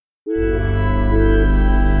Our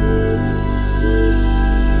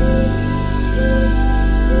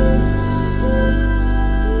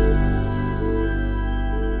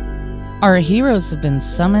heroes have been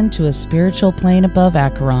summoned to a spiritual plane above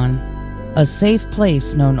Acheron, a safe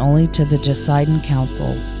place known only to the Jessidon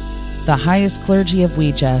Council, the highest clergy of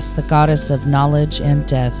Weejas, the goddess of knowledge and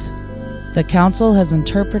death. The council has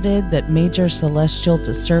interpreted that major celestial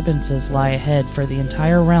disturbances lie ahead for the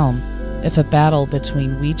entire realm if a battle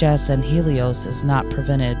between Weejas and Helios is not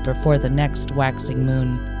prevented before the next waxing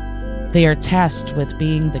moon. They are tasked with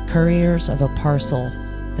being the couriers of a parcel,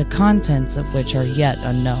 the contents of which are yet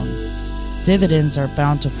unknown. Dividends are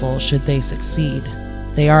bountiful should they succeed.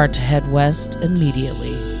 They are to head west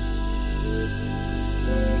immediately.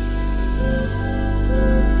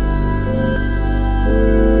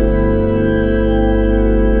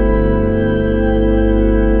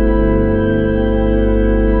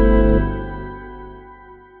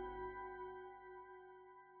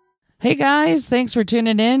 Hey guys, thanks for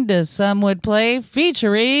tuning in to Some Would Play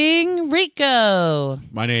featuring Rico.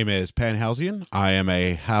 My name is Pan Halcyon. I am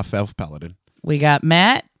a half-elf paladin. We got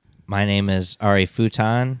Matt. My name is Ari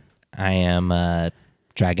Futon. I am a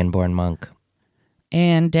dragonborn monk.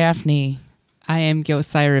 And Daphne. I am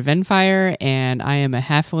Gilcyra Venfire, and I am a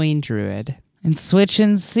halfling druid. And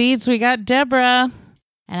switching seats, we got Deborah.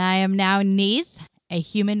 And I am now Neith, a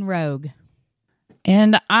human rogue.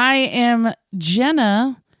 And I am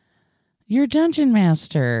Jenna, your dungeon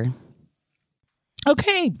master.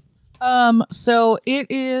 Okay. So it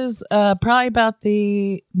is probably about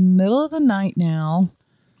the middle of the night now.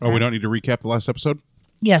 Oh, we don't need to recap the last episode?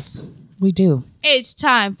 Yes, we do. It's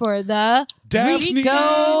time for the Daphne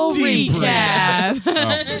Rico Recap.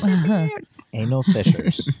 Recap. Anal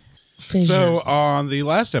fishers. So on the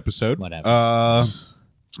last episode, Whatever.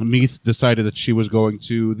 Neith decided that she was going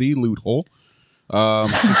to the loot hole.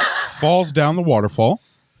 She falls down the waterfall.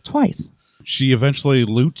 Twice. She eventually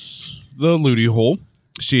loots the looty hole.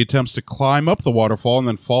 She attempts to climb up the waterfall and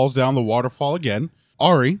then falls down the waterfall again.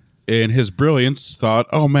 Ari, in his brilliance, thought,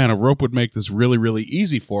 oh man, a rope would make this really, really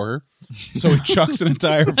easy for her. So he chucks an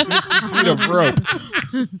entire 50 feet of rope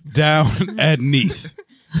down at Neith.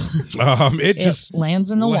 It just lands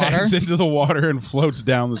in the water. Lands into the water and floats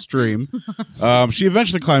down the stream. She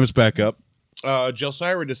eventually climbs back up.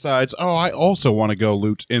 Gelsira decides, oh, I also want to go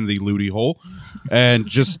loot in the looty hole, and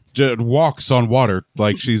just walks on water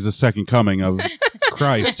like she's the second coming of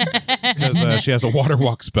Christ, because she has a water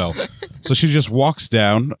walk spell. So she just walks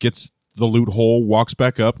down, gets the loot hole, walks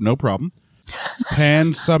back up, no problem.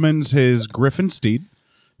 Pan summons his griffin steed,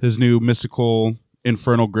 his new mystical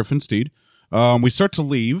infernal griffin steed. We start to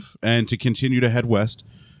leave and to continue to head west,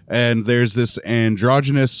 and there's this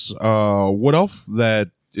androgynous wood elf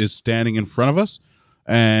that is standing in front of us,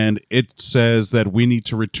 and it says that we need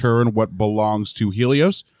to return what belongs to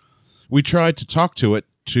Helios. We tried to talk to it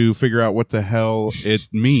to figure out what the hell it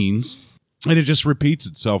means, and it just repeats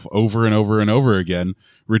itself over and over and over again.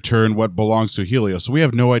 Return what belongs to Helios. So we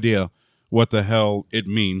have no idea what the hell it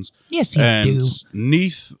means. Yes, you and do.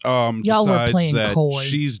 Neith Y'all were decides playing that coy.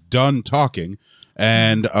 she's done talking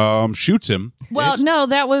and shoots him. Well, no,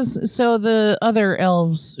 that was so the other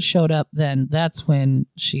elves showed up then. That's when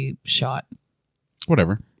she shot.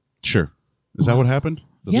 Whatever. Sure. Is that what happened?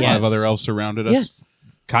 The Yes. 5 other elves surrounded us? Yes.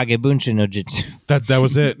 Kagebunshin no Jutsu. That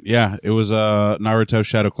was it. Yeah, it was Naruto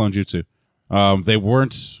Shadow Clone Jutsu. They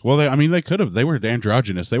weren't. Well, they could have. They were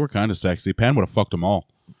androgynous. They were kind of sexy. Pan would have fucked them all.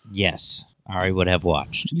 Yes, Ari would have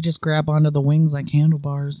watched. You just grab onto the wings like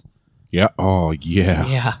handlebars. Yeah. Oh, yeah.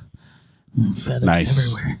 Yeah. Feathers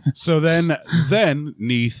Nice. everywhere. So then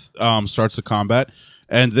Neith starts the combat,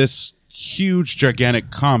 and this huge,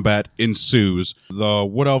 gigantic combat ensues. The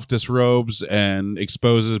wood elf disrobes and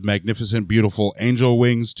exposes magnificent, beautiful angel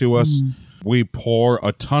wings to us. We pour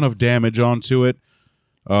a ton of damage onto it.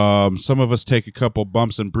 Some of us take a couple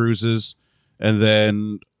bumps and bruises, and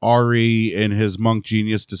then Ari, in his monk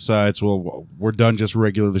genius, decides, well, we're done just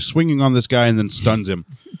regularly swinging on this guy, and then stuns him.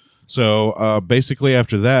 So basically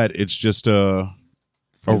after that, it's just a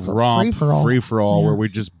romp, free-for-all, Yeah. where we're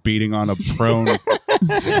just beating on a prone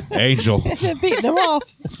angel. Beating him off.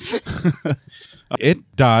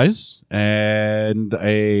 It dies, and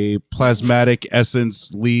a plasmatic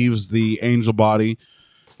essence leaves the angel body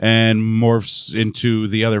and morphs into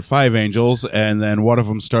the other 5 angels, and then one of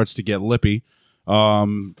them starts to get lippy,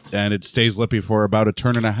 and it stays lippy for about a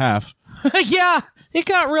turn and a half. Yeah, it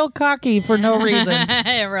got real cocky for no reason.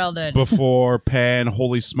 It real did. Before Pan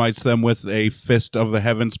holy smites them with a fist of the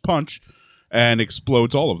heavens punch and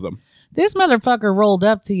explodes all of them. This motherfucker rolled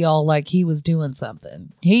up to y'all like he was doing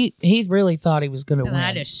something. He really thought he was going to And win.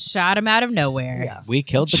 I just shot him out of nowhere. Yeah. We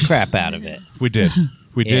killed the crap out of it. We did.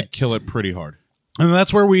 We did It. kill it pretty hard. And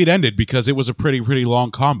that's where we'd ended because it was a pretty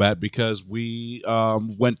long combat because we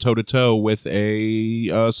went toe-to-toe with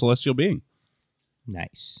a celestial being.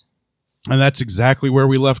 Nice. And that's exactly where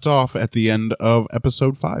we left off at the end of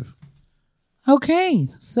episode 5. Okay,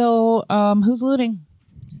 so who's looting?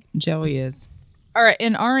 Jelly is. All right,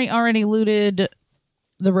 and Ari already looted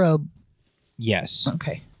the robe. Yes.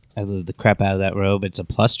 Okay. I looted the crap out of that robe. It's a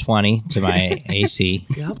plus 20 to my AC.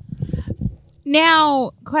 Yep.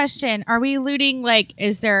 Now, question: are we looting? Like,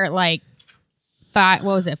 is there like 5?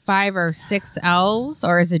 What was it? 5 or 6 elves,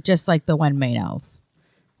 or is it just like the one main elf?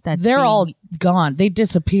 They're being- all gone. They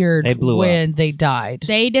disappeared They blew when they died.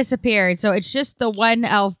 They disappeared, so it's just the one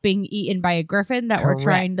elf being eaten by a griffin that we're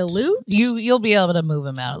trying to Correct. loot. You'll be able to move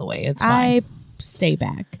him out of the way. It's fine. I stay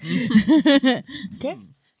back. Okay.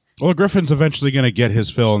 Well, the Griffin's eventually going to get his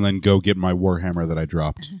fill and then go get my Warhammer that I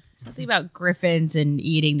dropped. Something about griffins and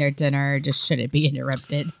eating their dinner just shouldn't be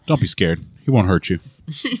interrupted. Don't be scared. He won't hurt you.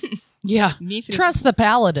 Yeah. Neith is- Trust the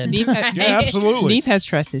paladin. Neith has, Yeah, absolutely. Neith has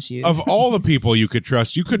trust issues. Of all the people you could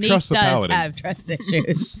trust, you could Neith trust the does paladin. have trust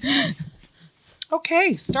issues.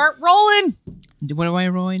 Okay, start rolling. What am I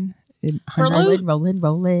rolling? For loot. rolling.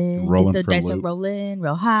 Rolling Get the for dice are loot. rolling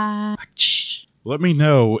real high. Let me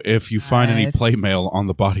know if you find any Nice. plate mail on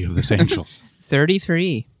the body of this angel.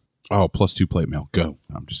 33. Oh, plus 2 plate mail. Go.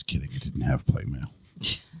 I'm just kidding. It didn't have plate mail.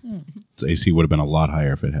 Its AC would have been a lot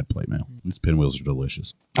higher if it had plate mail. These pinwheels are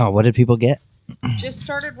delicious. Oh, what did people get? Just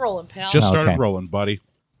started rolling, pal. Just Oh, started okay. rolling, buddy.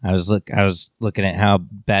 I was looking at how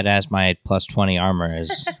badass my plus 20 armor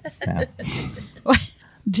is. Yeah.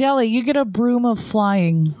 Jelly, you get a broom of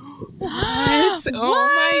flying. What? Oh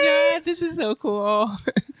my god, this is so cool.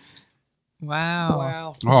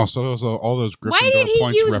 Wow. Oh, so those all those Gryffindor Why did he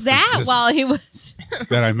points use that references while he was?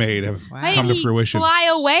 that I made have Why come did to he fruition? fly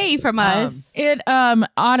away from us? It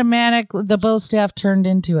automatically the bow staff turned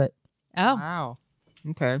into it. Oh, Wow.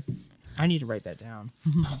 Okay. I need to write that down.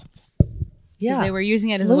 so they were using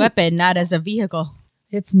it It's as a loot. weapon, not as a vehicle.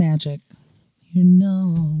 It's magic. You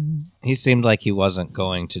know. He seemed like he wasn't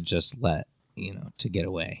going to just let, to get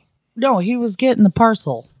away. No, he was getting the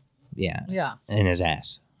parcel. Yeah. Yeah. In his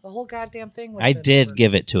ass. The whole goddamn thing was I did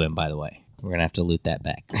give it to him, by the way. We're going to have to loot that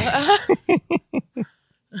back.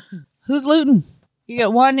 Who's looting? You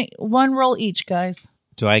get one roll each, guys.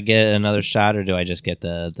 Do I get another shot or do I just get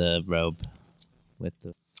the robe with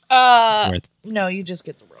the worth No, you just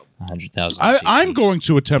get the rope. 100,000? I'm going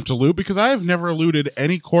to attempt to loot because I have never looted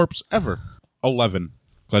any corpse ever. 11.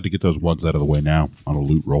 Glad to get those ones out of the way now on a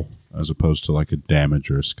loot roll as opposed to like a damage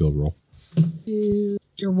or a skill roll.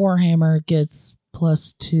 Your Warhammer gets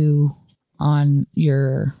 +2 on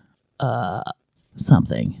your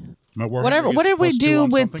something. My Warhammer Whatever. gets What did we +2 do on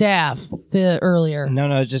with something? Daff the earlier?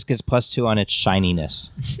 No, it just gets +2 on its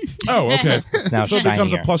shininess. Oh, okay. It's now So it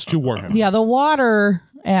becomes a shinier. +2 Warhammer. Yeah, the water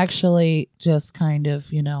actually just kind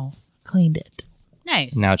of, cleaned it.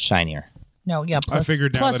 Nice. Now it's shinier. No, yeah. I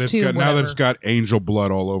figured now that it's +2, got whatever. angel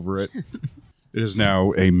blood all over it. It is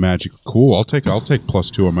now a magic. Cool. I'll take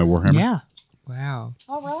 +2 on my Warhammer. Yeah. Wow.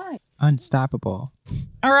 All right. Unstoppable.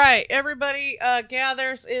 All right. Everybody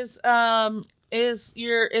gathers. Is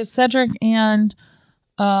Cedric and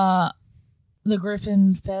the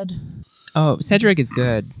Griffin fed? Oh, Cedric is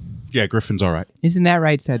good. Yeah, Griffin's all right. Isn't that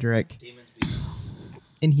right, Cedric?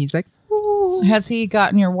 And he's like, ooh. Has he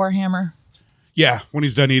gotten your Warhammer? Yeah, when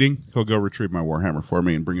he's done eating, he'll go retrieve my Warhammer for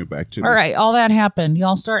me and bring it back to me. All right. All that happened.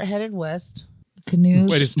 Y'all start headed west. Canoes.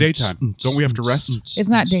 Wait, it's daytime. Don't we have to rest? It's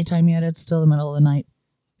not daytime yet. It's still the middle of the night.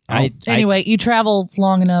 I Anyway, you travel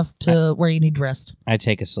long enough to where you need rest. I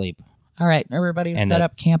take a sleep All right. Everybody And set a-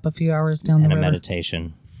 up camp a few hours down the and a river.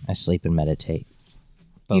 meditation. I sleep and meditate.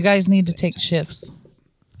 You Both guys need to at the take same shifts.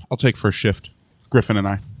 I'll take first shift. Griffin and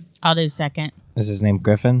I. I'll do second, time. Is his name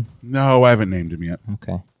Griffin? No, I haven't named him yet.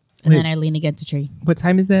 Okay. and Wait. then I lean against a tree. What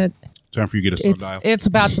time is that? Time for you to get a sundial. It's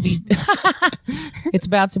about to be it's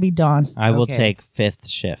about to be dawn. I will Okay. take 5th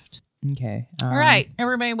shift. Okay. All right.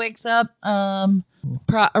 Everybody wakes up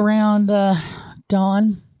around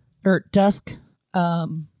dawn or dusk.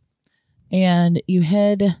 And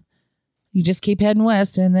you just keep heading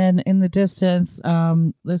west, and then in the distance,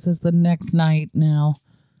 this is the next night now.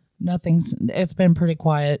 It's been pretty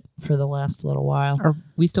quiet for the last little while. Are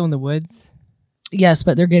we still in the woods? Yes,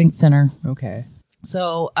 but they're getting thinner. Okay.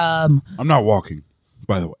 So, I'm not walking,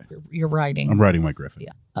 by the way. you're riding. I'm riding my Griffin.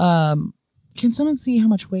 Can someone see how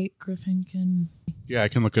much weight Griffin can? Yeah, I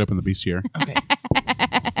can look it up in the bestiary. Okay.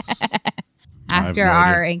 have After no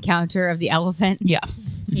our idea. encounter of the elephant. Yeah.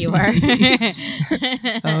 You are.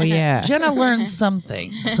 Oh yeah. Jenna learned some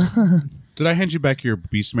things. Did I hand you back your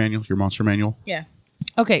beast manual, your monster manual? Yeah.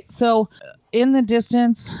 Okay, so in the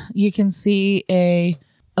distance, you can see a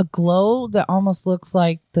glow that almost looks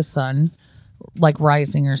like the sun, like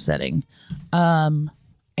rising or setting.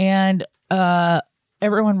 And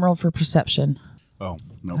everyone roll for perception. Oh,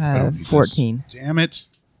 no. I don't need this. 14. Damn it.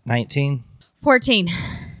 19, 14.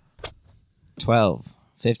 12,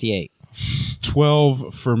 58.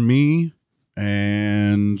 12 for me,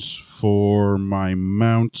 and for my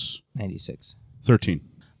mount, 96. 13.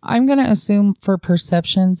 I'm going to assume for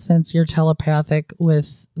perception, since you're telepathic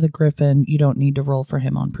with the griffin, you don't need to roll for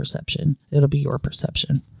him on perception. It'll be your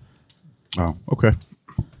perception. Oh, okay.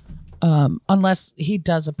 Unless he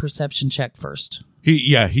does a perception check first.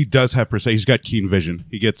 He does have perception. He's got keen vision.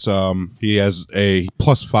 He gets he has a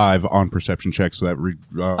 +5 on perception check, so that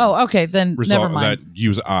Okay, then never mind. that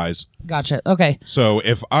use eyes. Gotcha. Okay. So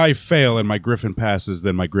if I fail and my griffin passes,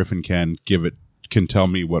 then my griffin can tell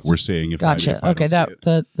me what we're seeing. If Gotcha. I Okay, don't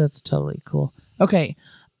see it. that's totally cool. Okay.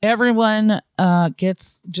 Everyone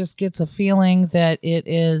gets a feeling that it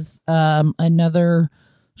is another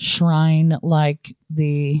shrine like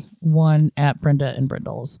the one at Brenda and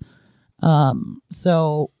Brindle's.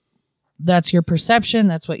 So that's your perception.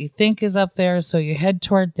 That's what you think is up there. So you head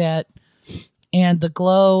toward that, and the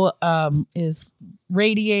glow is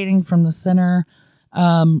radiating from the center.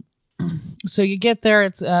 So you get there.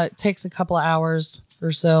 It takes a couple of hours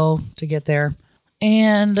or so to get there,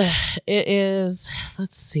 and it is.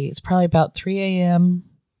 Let's see. It's probably about 3 a.m.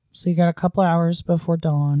 So you got a couple of hours before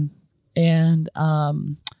dawn, and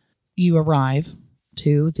you arrive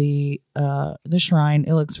to the shrine.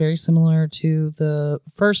 It looks very similar to the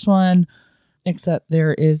first one, except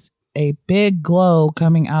there is a big glow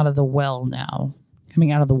coming out of the well now.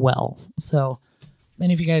 So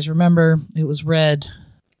many of you guys remember it was red,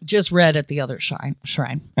 just red at the other shrine.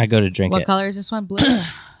 I go to drink What it. color is this one? Blue?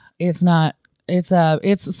 It's not. It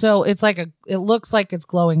looks like it's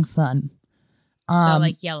glowing sun. So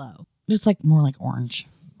like yellow. It's like more like orange.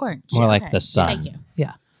 Orange. More like Okay. the sun. Thank you.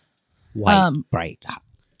 Yeah. White, bright.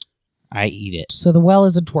 I eat it. So the well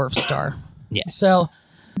is a dwarf star. Yes. So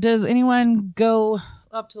does anyone go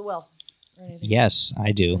up to the well? Yes,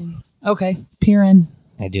 I do. Okay, peer in.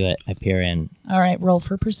 I do it. I peer in. All right, roll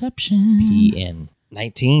for perception. Pee in.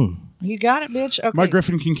 19. You got it, bitch. Okay. My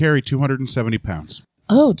griffin can carry 270 pounds.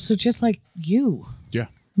 Oh, so just like you. Yeah.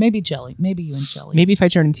 Maybe Jelly. Maybe you and Jelly. Maybe if I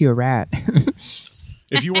turn into a rat.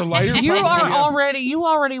 If you were lighter, You probably, you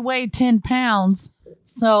already weigh 10 pounds.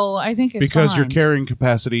 So I think it's because your fine. carrying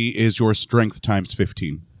capacity is your strength times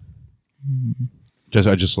 15.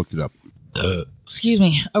 I just looked it up. Excuse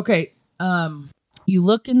me. Okay. You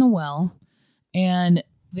look in the well, and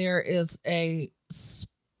there is a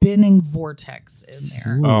spinning vortex in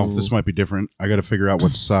there. Oh, this might be different. I got to figure out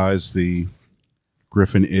what size the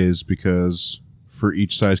griffin is, because for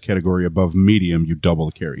each size category above medium, you double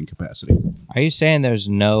the carrying capacity. Are you saying there's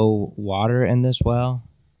no water in this well?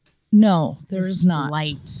 No, there is not.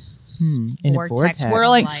 Light. In a Vortex. vortex. We're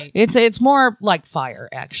like Light. it's more like fire,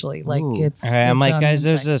 actually. Like Ooh. it's. All right, I'm it's like, on guys, the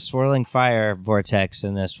there's inside. a swirling fire vortex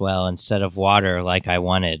in this well instead of water like I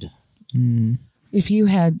wanted. If you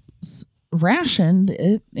had rationed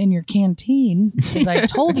it in your canteen, as I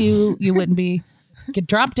told you, you wouldn't be. Could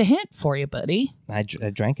dropped a hint for you, buddy. I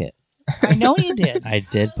drank it. I know you did. I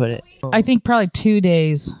did put it. I think probably 2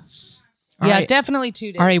 days. All Yeah, right. definitely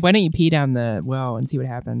 2 days. All right, why don't you pee down the well and see what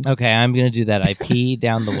happens? Okay, I'm going to do that. I pee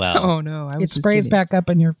down the well. Oh no, I was It just sprays kidding. back up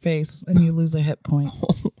in your face, and you lose a hit point.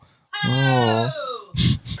 Oh.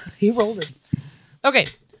 He rolled it. Okay.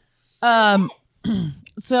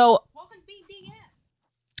 So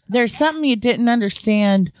there's something you didn't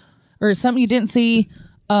understand, or something you didn't see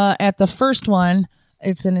at the first one.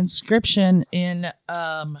 It's an inscription in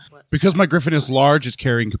Because my griffin is large, its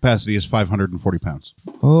carrying capacity is 540 pounds.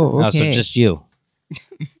 Oh, okay. Oh, so just you.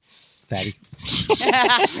 Fatty.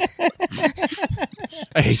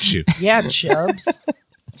 I hate you. yeah, Chubbs.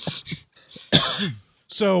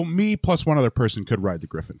 So me plus one other person could ride the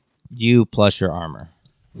griffin. You plus your armor.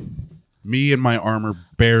 Me and my armor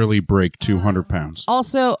barely break 200 pounds.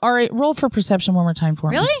 Also, all right, roll for perception one more time for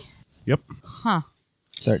me. Really? Yep. Huh.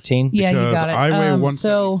 13. Yeah, Because you got it. I weigh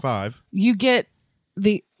So 175. you get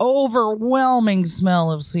the overwhelming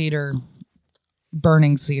smell of cedar,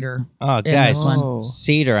 burning cedar. Oh, in guys, this one. Oh.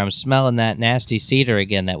 cedar. I'm smelling that nasty cedar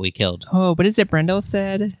again that we killed. Oh, what is it Brendel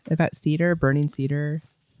said about cedar, burning cedar?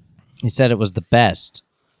 He said it was the best.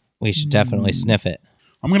 We should definitely sniff it.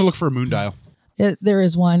 I'm going to look for a moon dial. There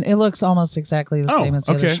is one. It looks almost exactly the same as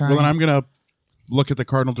the other okay. shrine. Well, then I'm going to look at the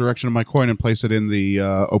cardinal direction of my coin and place it in the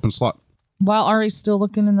open slot. While Ari's still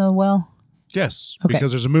looking in the well. Yes, Okay.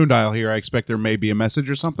 because there's a moon dial here. I expect there may be a message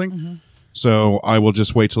or something. So I will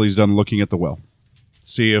just wait till he's done looking at the well.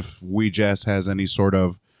 See if Weejass has any sort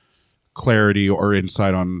of clarity or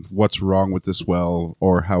insight on what's wrong with this well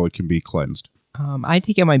or how it can be cleansed. I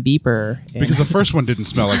take out my beeper. And Because the first one didn't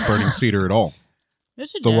smell like burning cedar at all.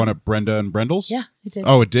 Yes, it The did. one at Brenda and Brendel's? Yeah, it did.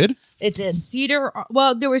 Oh, it did? It did. Cedar.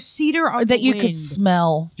 Well, there was cedar on That the you wind. could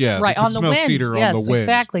smell. Yeah, right you could on the smell wind. cedar on Yes, the wind.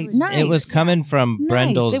 exactly. Nice. It was coming from Nice.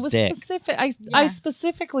 Brendel's It was dick. specific. I Yeah.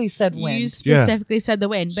 specifically said You wind. specifically said the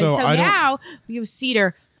wind, but So so I don't- now we have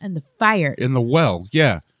cedar and the fire. In the well,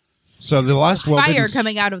 yeah. So the last well Fire didn't...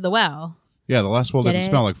 coming out of the well. Yeah, the last well Get didn't it?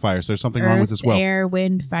 smell like fire, so there's something wrong with this well. Air,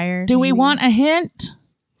 wind, fire. Do we maybe? want a hint?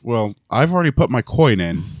 Well, I've already put my coin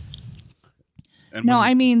in. And No, when-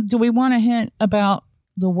 I mean, do we want a hint about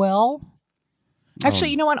the well? Actually,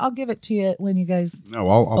 Oh. you know what? I'll give it to you when you guys No,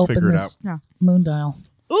 I'll open figure it this out. moon dial.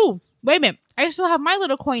 Ooh, wait a minute. I still have my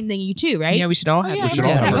little coin thingy too, right? Yeah, we should all have. yeah, we should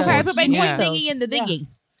all have okay, our I put my coins. coin Yeah. thingy in the Yeah.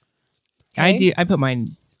 thingy. I put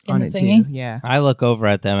mine In on the it thingy? too. Yeah. I look over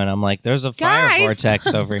at them and I'm like, there's a fire Guys!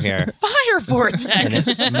 vortex over here. Fire And it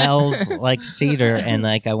vortex. smells like cedar and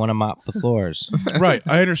like I want to mop the floors. Right,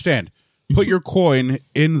 I understand. Put your coin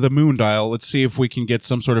in the moon dial. Let's see if we can get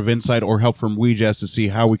some sort of insight or help from Weejass to see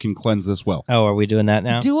how we can cleanse this well. Oh, are we doing that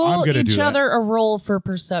now? I'm Duel gonna each do that. other a roll for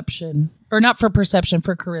perception. Or not for perception,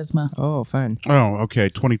 for charisma. Oh, fun. Oh, okay,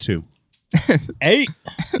 22. 8.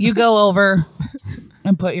 You go over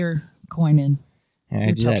and put your coin in.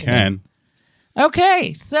 I do that. Can.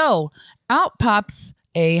 Okay, so out pops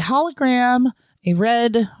a hologram, a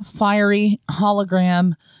red fiery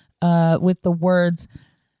hologram with the words,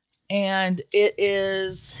 and it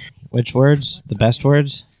is, Which words? The best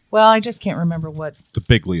words? well, I just can't remember what The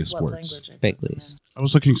bigliest what words. language. Big least. I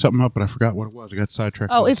was looking something up, but I forgot what it was. I got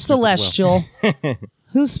sidetracked. Oh, with it's the stupid well. celestial.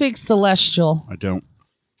 Who speaks celestial? I don't.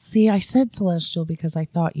 See, I said celestial because I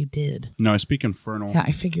thought you did. No, I speak infernal, Yeah,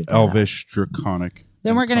 I figured that out. elvish, draconic.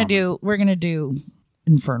 Then and we're gonna common. do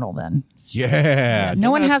infernal then. Yeah. No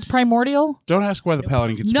one has primordial? Don't ask why the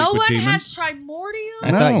paladin can speak No with one demons. has primordial.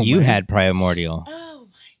 I No, thought you man. had primordial. Oh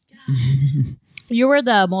my god! You were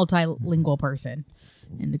the multilingual person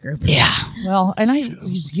in the group. Yeah. Well, and I Shit, I was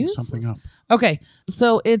was looking used. something up. Okay,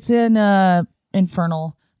 so it's in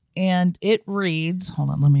infernal, and it reads. Hold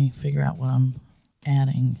on, let me figure out what I'm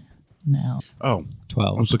adding now. Oh, I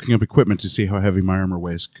 12. was looking up equipment to see how heavy my armor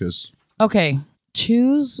weighs because Okay,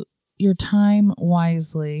 choose your time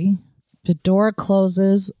wisely. The door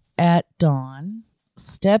closes at dawn.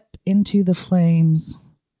 Step into the flames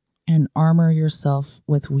and armor yourself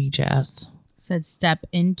with Weejass. Said step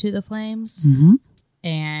into the flames Mm-hmm.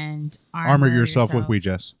 and armor yourself with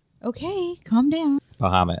Weejass. Okay, calm down.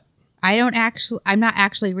 Bahamut. I'm not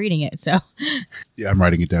actually reading it, so Yeah, I'm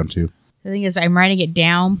writing it down too. the thing is, I'm writing it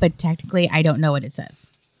down, but technically, I don't know what it says.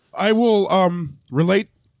 I will relate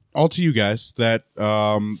all to you guys that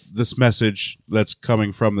this message that's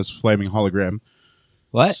coming from this flaming hologram,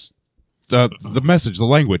 What? the message, the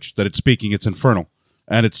language that it's speaking, it's infernal.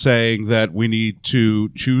 And it's saying that we need to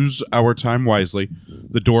choose our time wisely.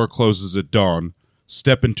 The door closes at dawn.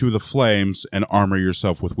 Step into the flames and armor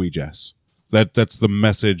yourself with Weejass. That's the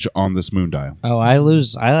message on this moon dial. Oh, I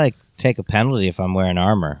like take a penalty if I'm wearing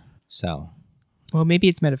armor. So Well, maybe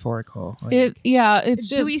it's metaphorical. Like, It's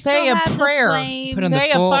Do just we say still a have the prayer. flames? Put on the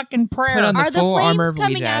Say full- a fucking prayer. put on the Are the full armor flames of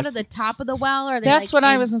coming out Weejass. of the top of the well, or are they That's like what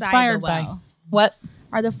I was inside inspired the by. well? What?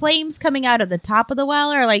 Are the flames coming out of the top of the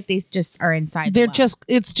well, or like they just are inside? They're the well?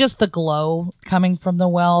 it's just the glow coming from the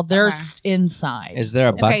well. They're Okay. inside. is there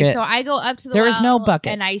a bucket? Okay, so I go up to the There well. is no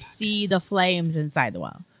bucket. and I see the flames inside the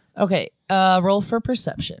well. Okay, roll for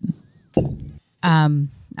perception.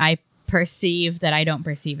 I perceive that I don't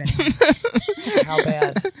perceive it. How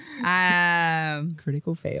bad?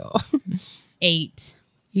 Critical fail. 8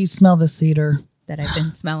 You smell the cedar. that I've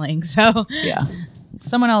been smelling. So Yeah.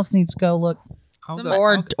 Someone else needs to go look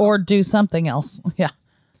or do something else. Yeah.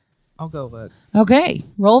 I'll go look. Okay,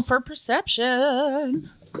 roll for perception.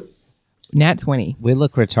 Nat 20. We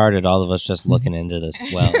look retarded, all of us just looking into this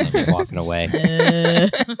well and walking away.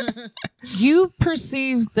 You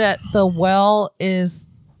perceive that the well is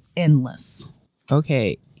endless.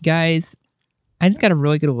 Okay, guys, I just got a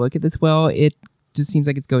really good look at this well. It just seems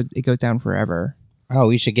like it goes down forever. Oh,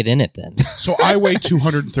 we should get in it then. So I weigh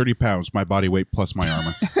 230 pounds, my body weight plus my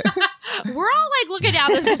armor. we're all like looking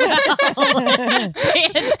down this well, and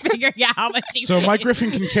figuring out how much. So my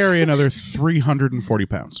griffin can carry another 340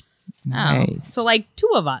 pounds. Nice. So like 2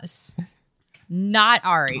 of us, not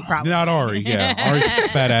Ari, probably. Not Ari, yeah.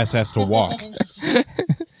 Ari's fat ass has to walk.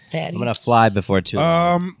 fatty. I'm gonna fly before too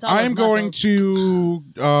long. It's all those I'm going muscles.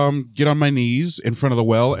 to get on my knees in front of the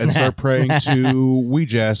well and start praying to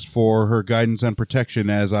Weejast for her guidance and protection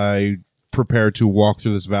as I prepare to walk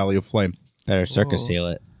through this valley of flame. Better circus seal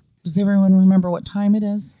it. Does everyone remember what time it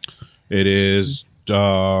is? It is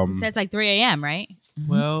So it's like 3 a.m., right?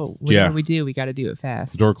 Well, Yeah. whatever we do, we got to do it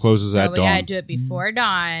fast. the door closes So at we gotta dawn. do it before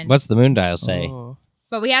dawn. What's the moon dial say? Oh.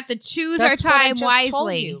 But we have to choose That's our what I time just told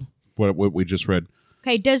wisely. you. What we just read.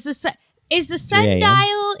 Okay, is the 3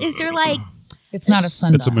 sundial, is there like It's not a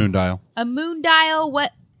sundial. It's a moon dial. a moon dial?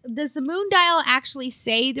 What does the moon dial actually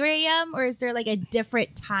say 3 a.m. or is there like a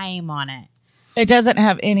different time on it? It doesn't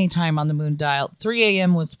have any time on the moon dial. 3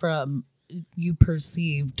 a.m. was from you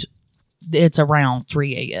perceived it's around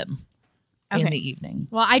 3 a.m. in Okay. the evening.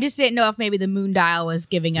 Well, I just didn't know if maybe the moon dial was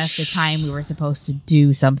giving us the time we were supposed to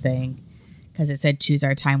do something because it said choose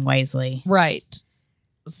our time wisely. Right.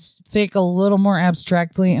 Think a little more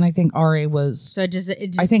abstractly, and I think Ari was So it just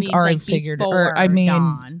I think means Ari like figured it, before or I mean,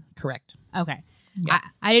 dawn. correct. Okay. Yeah.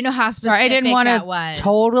 I didn't know how specific Sorry, I didn't want that to was.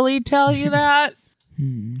 totally tell you that.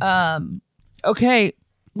 Hmm. Okay,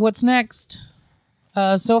 what's next?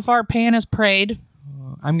 So far, Pan has prayed.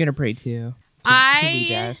 I'm gonna pray too.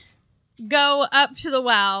 I go up to the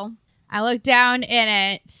well. I look down in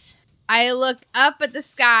it. I look up at the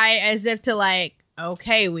sky as if to like,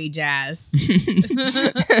 okay, we jazz.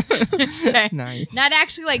 Okay. Nice. Not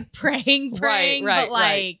actually like praying, right, but like,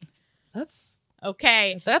 right. That's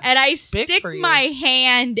okay. That's and I big stick for you. my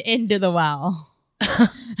hand into the well.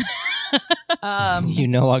 You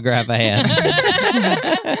no longer have a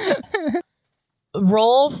hand.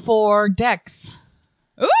 roll for Dex.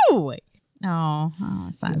 Ooh. Oh,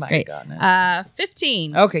 that's not as might great. have gotten it.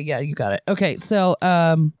 15. Okay, yeah, you got it. Okay, so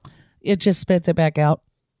it just spits it back out.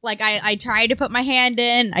 Like I try to put my hand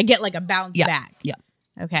in, I get like a bounce Yeah, back. yeah.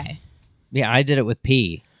 Okay. Yeah, I did it with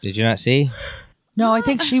P. Did you not see? No, I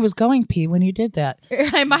think she was going pee when you did that.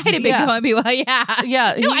 I might have been Yeah. going pee. Well, yeah.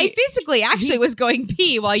 Yeah, No, he- I physically actually was going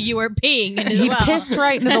pee while you were peeing into the He well. pissed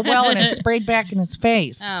right into the well and it sprayed back in his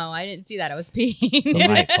face. Oh, I didn't see that. I was peeing.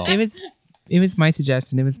 Delightful. It was my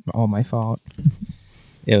suggestion. It was all my fault.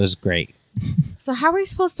 It was great. So how are we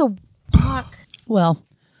supposed to walk? Well,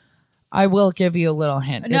 I will give you a little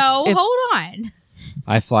hint. No, It's- hold on.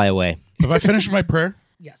 I fly away. Have I finished my prayer?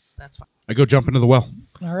 Yes, that's fine. I go jump into the well.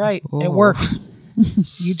 All right, Oh. it works.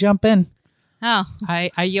 You jump in. Oh,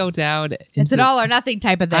 I yelled out. it's an all or nothing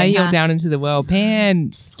type of thing. I yelled huh? down into the well.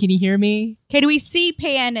 Pan, can you hear me? Okay, do we see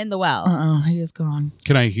Pan in the well? He is gone.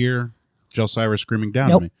 Can I hear Jelsira screaming down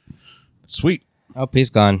Nope. at me? Sweet. Oh, he's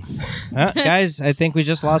gone. Guys, I think we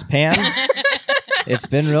just lost Pan. It's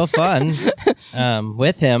been real fun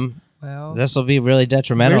with him. Well, This will be really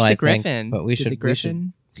detrimental, where's the I griffin? think. But we Did should, the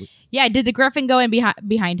griffin? Yeah, did the griffin go in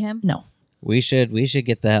behind him? No, we should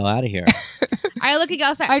get the hell out of here. I looking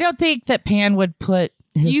outside. I don't think that Pan would put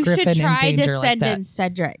his You griffin should try in danger to like send that. in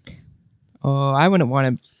Cedric. Oh, I wouldn't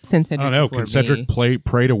want to send I Cedric. don't know. before Can Cedric me.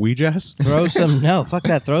 pray to Weejazz? Fuck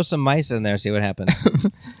that. Throw some mice in there, see what happens.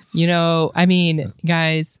 You know, I mean,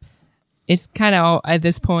 guys, it's kind of at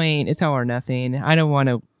this point, it's all or nothing. I don't want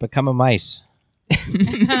to. Become a mice.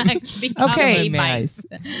 Okay. mice.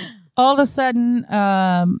 All of a sudden,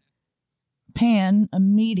 Pan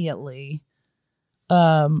immediately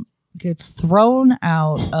gets thrown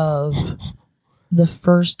out of the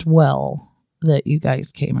first well that you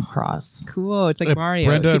guys came across. Cool. It's like Uh, Mario,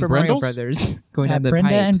 Brenda and Super Mario Brindles? Brothers going Yeah, down the Brenda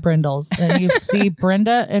pipe. and Brindles. And you see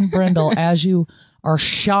Brenda and Brindle as you are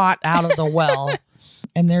shot out of the well,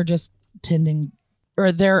 and they're just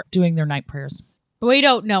they're doing their night prayers. But we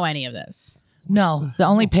don't know any of this. No, the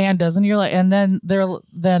only Pan does, and you're like, and then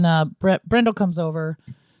Brindle comes over,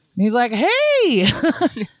 and he's like, "Hey,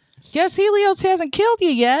 guess Helios hasn't killed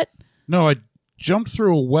you yet." No, I jumped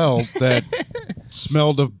through a well that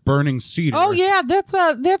smelled of burning cedar. Oh yeah,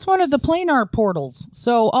 that's one of the planar portals.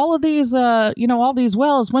 So all of these, all these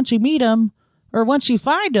wells, once you meet them or once you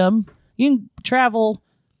find them, you can travel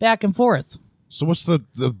back and forth. So what's the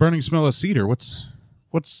burning smell of cedar? What's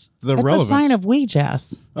the It's relevance? a sign of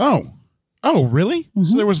Weejass. Oh, really?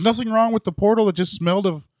 So there was nothing wrong with the portal that just smelled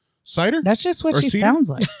of cider? That's just what Or she cedar? sounds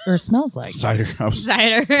like or smells like. Cider. I was,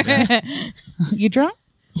 Cider. You drunk?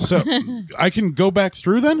 so I can go back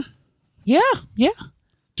through then? Yeah.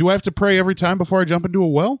 Do I have to pray every time before I jump into a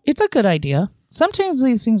well? It's a good idea. Sometimes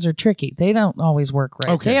these things are tricky. They don't always work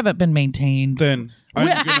right. Okay. They haven't been maintained. Then I'm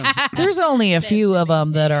gonna There's only a few of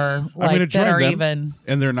them that are gonna like join that are them. even.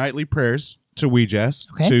 in their nightly prayers to Weejess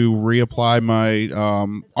Okay. to reapply my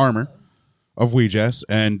armor of Weejess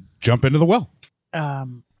and jump into the well.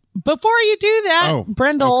 Before you do that, Oh,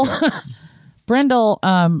 Brindle, Brendel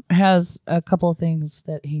has a couple of things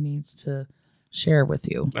that he needs to share with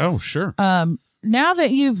you. Oh, sure. Now that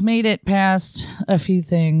you've made it past a few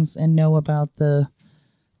things and know about the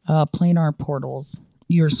planar portals,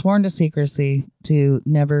 you're sworn to secrecy to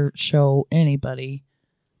never show anybody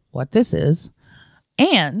what this is.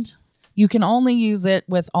 And you can only use it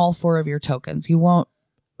with all 4 of your tokens. You won't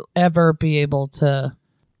ever be able to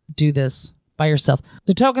do this by yourself.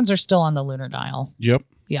 The tokens are still on the lunar dial. Yep.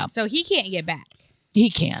 Yeah. So he can't get back. He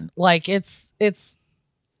can. Like it's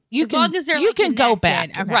you As can, long as they're, you like, can go connected.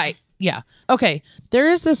 back. Okay. Right. Yeah. Okay. There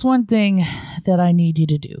is this one thing that I need you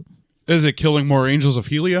to do. Is it killing more angels of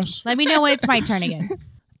Helios? Let me know when it's my turn again.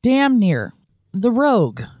 Damn near. The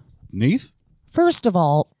rogue. Neath? First of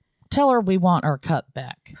all, tell her we want our cup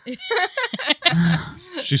back.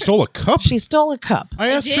 She stole a cup? She stole a cup. I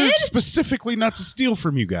asked her did? specifically not to steal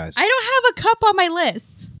from you guys. I don't have a cup on my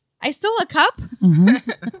list. I stole a cup? I think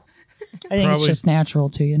it's Probably- just natural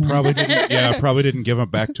to you. Know? Probably didn't. Yeah, probably didn't give them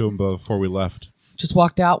back to him before we left. Just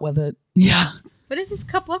walked out with it. Yeah. What does this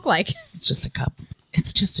cup look like? It's just a cup.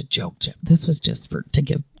 It's just a joke, Jim. This was just to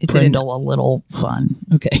give It's Brindle a little fun.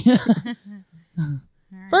 Okay.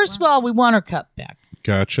 First of all, we want our cup back.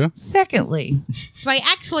 Gotcha. Secondly, Do I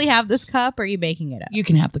actually have this cup or are you making it up? you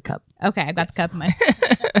can have the cup. Okay, I've got the cup in my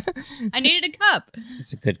I needed a cup.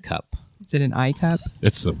 It's a good cup. Is it an eye cup?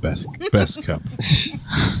 It's the best cup.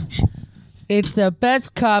 It's the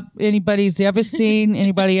best cup anybody's ever seen,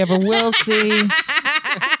 anybody ever will see.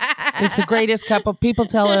 It's the greatest cup. People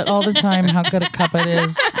tell it all the time how good a cup it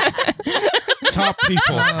is. Top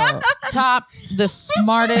people. Top, the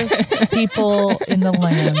smartest people in the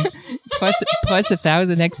land. Plus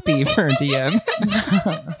 1,000 XP for a DM.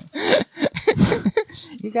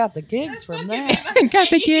 You got the gigs from that. Got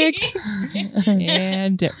the gigs.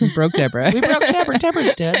 And we broke Deborah. We broke Deborah.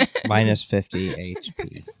 Deborah's dead. Minus 50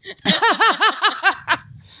 HP.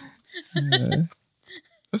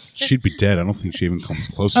 She'd be dead. I don't think she even comes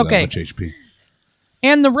close to Okay. that much HP.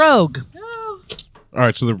 And the rogue. All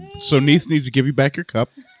right, so Neath needs to give you back your cup.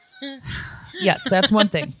 Yes, that's one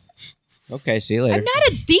thing. Okay, see you later. I'm not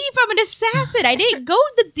a thief, I'm an assassin. I didn't go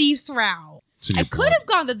the thief's route. It's in I your could blood. have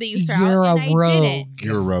gone the thief's route. You're and a I rogue. didn't.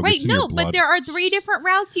 You're a rogue. Right, It's in no, your but blood. there are 3 different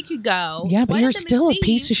routes you could go. Yeah, but One you're of them still a is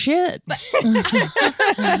piece of shit. No,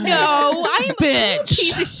 I am a Bitch.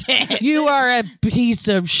 piece of shit. You are a piece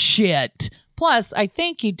of shit. Plus, I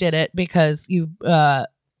think you did it because you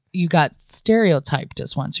got stereotyped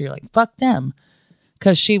as one. So you're like, fuck them.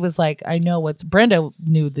 Because she was like, I know what's Brenda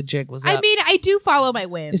knew the jig was up. I mean, I do follow my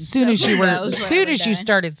whims. as soon so as who you were, knows as what I soon would've as you done.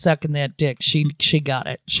 started sucking that dick, she got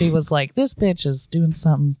it. She was like, this bitch is doing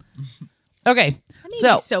something. Okay, I made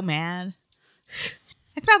so me so mad.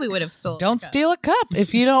 I probably would have sold. don't the cup. steal a cup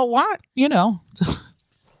if you don't want.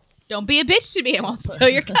 Don't be a bitch to me. I won't steal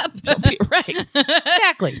your cup. Don't be right.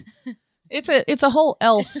 Exactly. It's a whole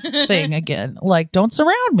elf thing again. Like, don't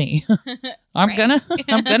surround me. I'm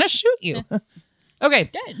gonna shoot you.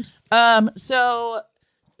 Okay. Good. So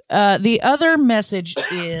the other message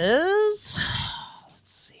is,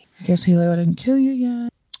 let's see. I guess Halo didn't kill you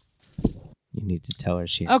yet. You need to tell her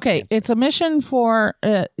she has Okay, cancer. it's a mission for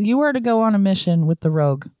you were to go on a mission with the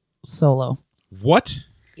rogue solo. What?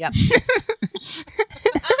 Yep.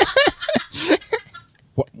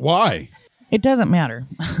 Why? It doesn't matter.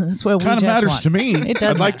 That's what Kind of matters wants. to me. It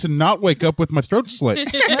does. I'd like to not wake up with my throat slit.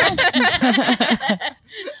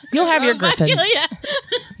 You'll have your I'll not griffin. kill ya.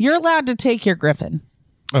 You're allowed to take your griffin.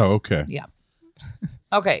 Oh, okay. Yeah.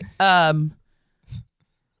 Okay.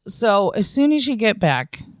 So as soon as you get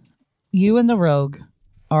back, you and the rogue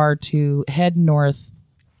are to head north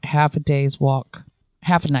half a night's walk,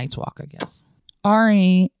 I guess.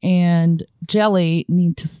 Ari and Jelly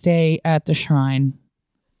need to stay at the shrine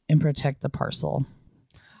and protect the parcel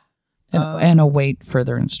and await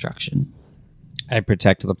further instruction. I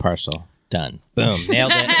protect the parcel. Done. Boom.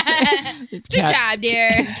 Nailed it. Good job, dear.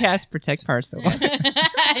 Cast protect parcel. Nice.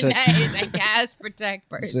 I cast protect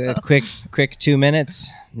It's person. a quick 2 minutes.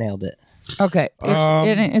 Nailed it. Okay.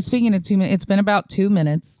 And speaking of 2 minutes, it's been about 2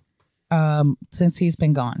 minutes since he's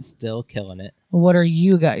been gone. Still killing it. What are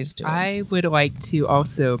you guys doing? I would like to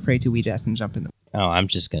also pray to Ouija and jump in the. Oh, I'm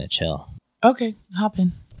just going to chill. Okay, hop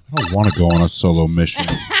in. I don't want to go on a solo mission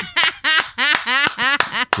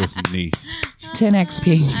with Neath. 10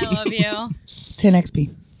 XP. I love you. 10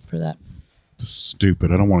 XP for that.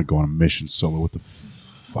 Stupid. I don't want to go on a mission solo with the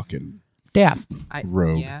fucking Daff.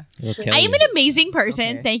 rogue. Yeah. It'll kill I am you. an amazing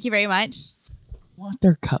person. Okay. Thank you very much. Want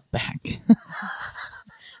their cup back.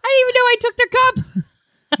 I didn't even know I took their cup.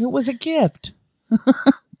 It was a gift.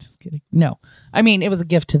 Just kidding. No. I mean, it was a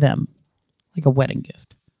gift to them. Like a wedding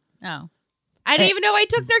gift. Oh. I didn't even know I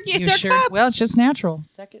took their You their sure? cup. Well, it's just natural.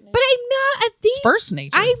 Second nature. But I'm not a thief. First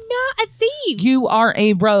nature. I'm not a thief. You are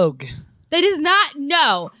a rogue. That is not.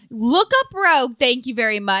 No. Look up rogue. Thank you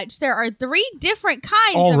very much. There are 3 different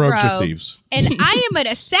kinds All of rogues rogue. are thieves. And I am an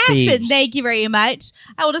assassin. Thieves. Thank you very much.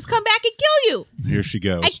 I will just come back and kill you. Here she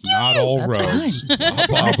goes. I kill Not you. all That's rogues. Blah,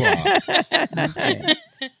 blah, blah.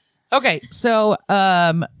 Okay, so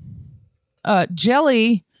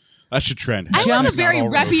Jelly That should trend. I Jumps- was a very Not all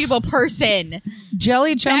rogues. reputable person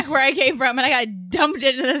Jelly back jumps. where I came from, and I got dumped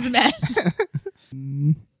into this mess.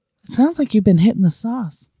 It sounds like you've been hitting the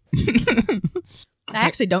sauce. I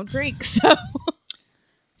actually don't drink, so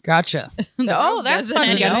Gotcha. oh, that's fun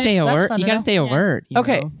to You gotta know. stay That's alert. fun You to gotta know. stay alert. you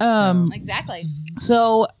Okay, know? exactly.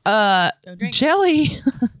 so Don't drink. Jelly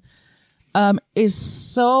is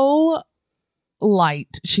so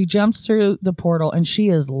light. She jumps through the portal and she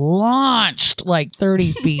is launched like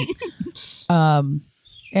 30 feet. And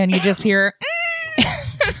you just hear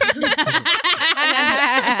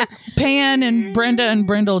Pan and Brenda and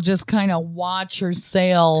Brindle just kind of watch her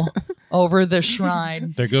sail over the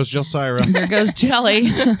shrine. There goes Jelsira. There goes Jelly.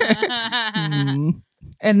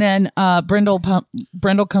 And then Brindle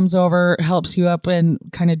comes over, helps you up, and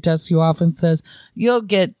kind of dusts you off and says, "You'll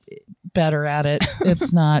get better at it.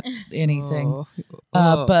 It's not anything."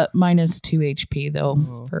 Oh. But minus 2 HP,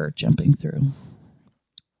 though, for jumping through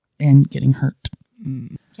and getting hurt.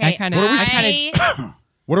 I kind of.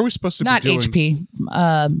 What are we supposed to Not be doing?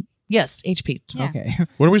 HP. Yes, HP. Yeah. Okay.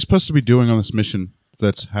 What are we supposed to be doing on this mission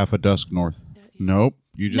that's half a dusk north? Nope.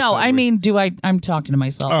 You just No, said I we- mean, I'm talking to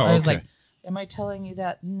myself. Oh, I was okay. like, am I telling you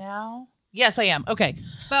that now? Yes, I am. Okay.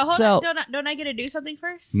 But hold So- on, don't I get to do something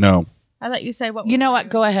first? No. I thought you said what. You know what?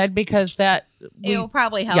 Go ahead, because that... It'll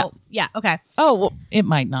probably help. Yeah. Okay. Oh, well, it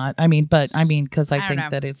might not. Because I don't think know.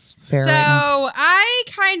 that it's fair So right now. I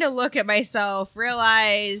kind of look at myself,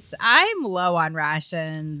 realize I'm low on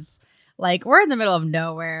rations. Like, we're in the middle of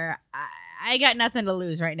nowhere. I got nothing to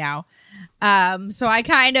lose right now. So I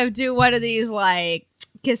kind of do one of these, like,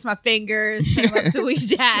 kiss my fingers, turn them up to wee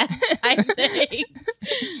jazz type things.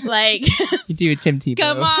 Like, You do a Tim Tebow.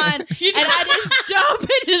 come on. And I just jump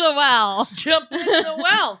into the well. Jump into the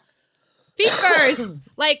well. Feet first.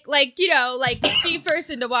 like feet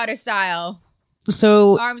first into water style.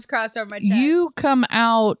 So Arms crossed over my chest. you come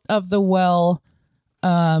out of the well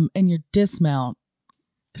and your dismount.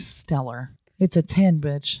 Stellar. It's a 10,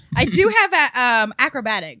 bitch. I do have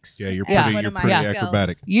acrobatics. Yeah, you're Yeah. pretty, One you're of my pretty skills.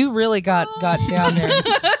 acrobatic. You really got down there.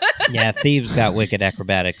 Yeah, thieves got wicked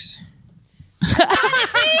acrobatics.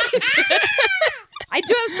 I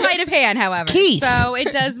do have sleight of hand, however. Keith. So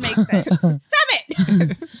it does make sense. Stop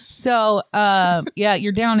it! So, yeah,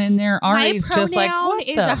 you're down in there. My Ari's pronoun just like, what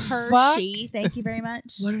is the a her, fuck? she. Thank you very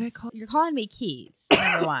much. What did I call You're calling me Keith,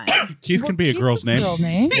 number one. Keith can be a girl's name. Girl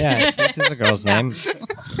name. Yeah, Keith is a girl's name.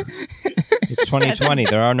 It's 2020.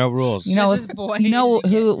 There are no rules. You know, This is boys. you know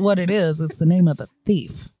what it is. It's the name of the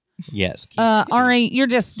thief. Yes. Keith. Ari, you're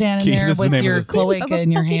just standing Keith there is the with name your of the thief. cloaca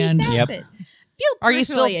in your hand. Yep. Feel Are you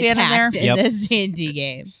still personally standing there? attacked in Yep. this D&D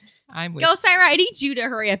game? I'm with Go, Syra. I need you to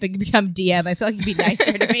hurry up and become DM. I feel like you'd be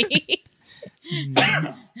nicer to me.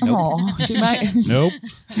 Oh, she might. Nope.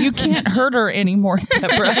 You can't hurt her anymore,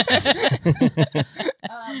 Deborah.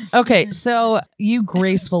 Okay, so you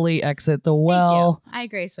gracefully exit the well. I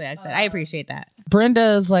gracefully exit. I appreciate that.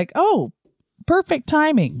 Brenda is like, "Oh, perfect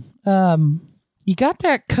timing. You got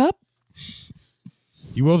that cup?"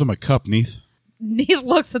 You owe them a cup, Neith. Neith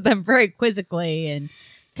looks at them very quizzically and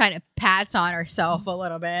kind of pats on herself a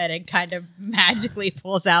little bit and kind of magically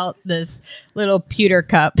pulls out this little pewter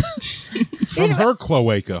cup From her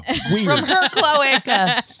cloaca. Weird. From her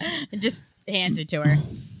cloaca. and just hands it to her.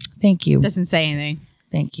 Thank you. Doesn't say anything.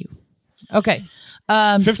 Thank you. Okay.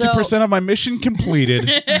 50% of my mission completed.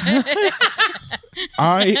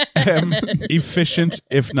 I am efficient,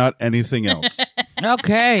 if not anything else.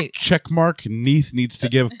 Okay. Check mark. Neith needs to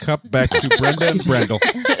give cup back to Brenda and Brendel.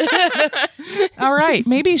 All right.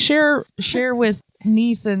 Maybe share with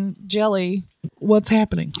Neith and Jelly what's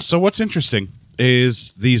happening. So what's interesting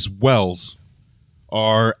is these wells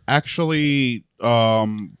are actually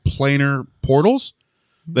planar portals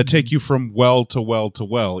that take you from well to well to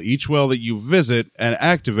well. Each well that you visit and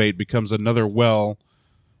activate becomes another well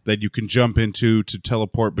that you can jump into to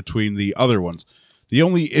teleport between the other ones. The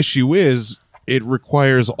only issue is it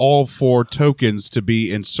requires all 4 tokens to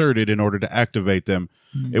be inserted in order to activate them.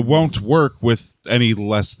 It won't work with any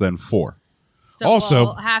less than 4. So Also-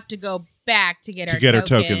 we'll have to go back to get To our get our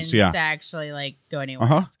tokens, tokens, yeah. to actually like go anywhere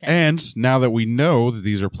Uh-huh. else. Okay. And now that we know that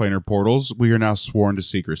these are planar portals, we are now sworn to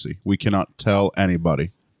secrecy. We cannot tell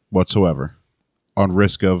anybody whatsoever on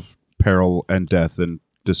risk of peril and death and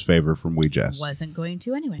disfavor from Weejess. Wasn't going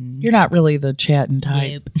to anyway. You're not really the chatting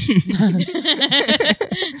type.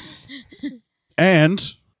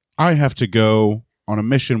 And I have to go on a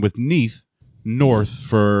mission with Neath north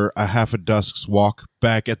for a half a dusk's walk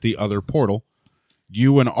back at the other portal.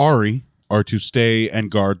 You and Ari are to stay and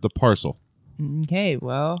guard the parcel. Okay,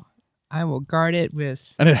 well, I will guard it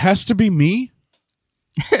with. And it has to be me?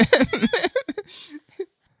 All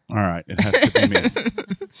right, it has to be me.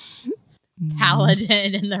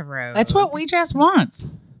 Paladin in the road. That's what Weejess wants.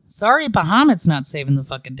 Sorry, Bahamut's not saving the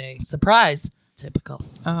fucking day. Surprise. Typical.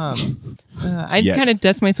 I just Yet. kind of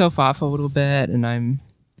dust myself off a little bit, and I'm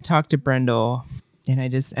talk to Brendel, and I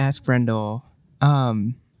just ask Brendel,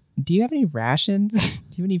 do you have any rations?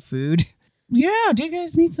 Do you have any food? Yeah, do you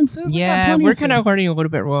guys need some food? We got Yeah, plenty we're of kind food. of running a little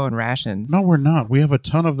bit low on rations. No, we're not. We have a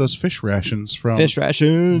ton of those fish rations from... Fish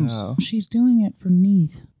rations. Oh. She's doing it for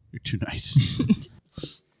Neath. You're too nice.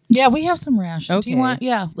 Yeah, we have some rations. Do you Okay. want?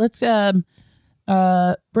 Yeah, let's.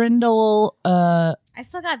 Brindle. I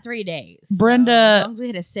still got 3 days. Brenda- as long as we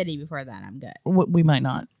hit a city before that, I'm good. We might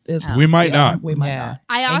not. It's, We might not. We might Yeah. not.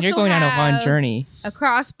 I also And you're going on a long have journey. a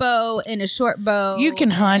crossbow and a short bow. You can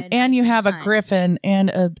hunt, and you have a hunt. griffin and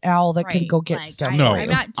an owl that can Right, go get like, stuff. No, I'm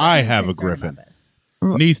not I too have a concerned griffin. about this.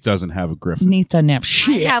 Neath doesn't have a griffin. Neath doesn't have I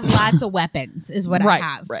shit. have lots of weapons, is what right, I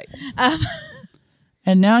have. right. Um,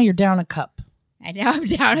 And now you're down a cup. and now I'm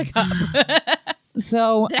down a cup.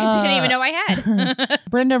 So that I didn't even know I had.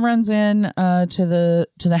 Brenda runs in to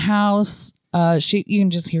the house. You can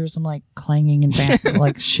just hear some like clanging and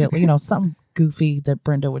like shit, something goofy that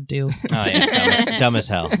Brenda would do. Oh yeah, dumb as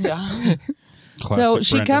hell. Yeah. Classic So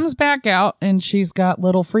she Brenda. comes back out and she's got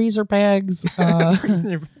little freezer bags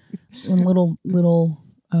and little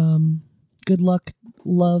good luck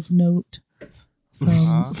love note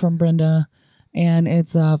from Brenda, and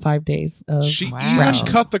it's 5 days of She Wow. even rations.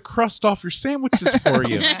 cut the crust off your sandwiches for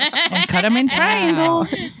you. and cut them in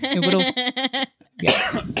triangles. and little,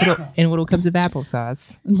 and little cups of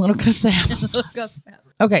applesauce. And little cups of apples.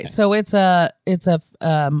 Okay, so it's a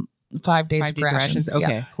 5 days 5 of days rations. rations?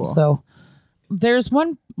 Okay, cool. So there's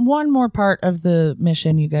one more part of the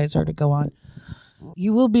mission you guys are to go on.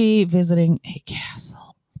 You will be visiting a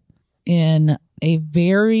castle in a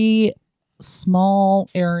very small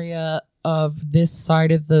area of this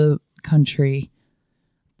side of the country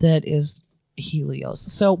that is Helios.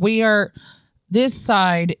 So we are this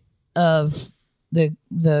side of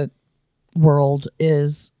the world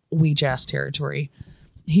is Weejess territory.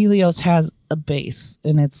 Helios has a base,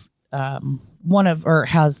 and it's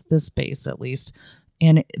has this base at least,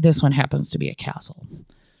 and this one happens to be a castle.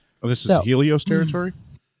 Oh, this So- is Helios territory?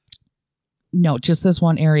 No, just this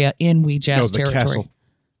one area in Weejess No, the territory. castle.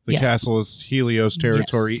 The Yes. castle is Helios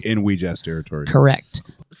territory Yes. in Weejess territory. Correct.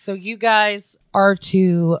 So you guys are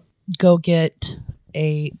to go get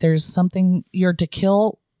there's something you're to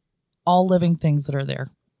kill all living things that are there.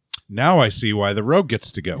 Now I see why the rogue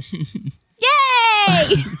gets to go.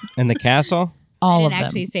 Yay! In the castle? All I of didn't them.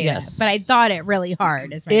 actually say yes. that, but I thought it really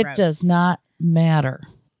hard. As my It rogue. does not matter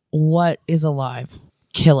what is alive.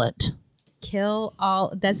 Kill it. Kill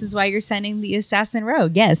all. This is why you're sending the assassin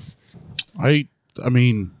rogue. Yes, I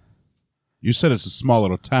mean, you said it's a small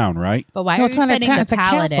little town, right? but why No, are it's you not a sending town. the It's a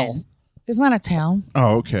paladin? castle. It's not a town.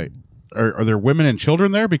 Oh, okay. Are there women and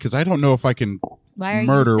children there? Because I don't know if I can Why are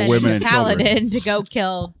murder you sending women the and children. paladin to go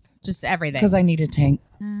kill just everything? Because I need a tank.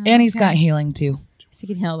 And he's got healing too. So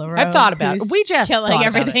you can heal the rogue. I've thought about it. who's We just killing thought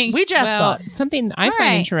about everything. it. We just Well, thought. something I All find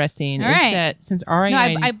right. interesting All is right. that since Ari No,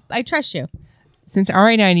 and I trust you.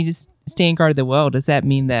 I need to stay in guard of the well, does that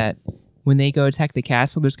mean that when they go attack the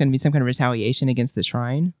castle, there's going to be some kind of retaliation against the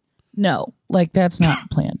shrine? No, like that's not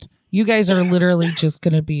planned. You guys are literally just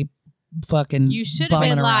going to be fucking You should have bumming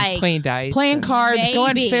been around. like, Playing dice, Playing and- cards,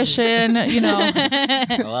 going Maybe. fishing,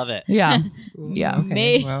 I love it. Yeah. Ooh, Yeah. okay,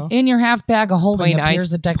 May- well, In your half bag of holding playing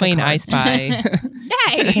appears ice, a deck playing of I cards. Spy.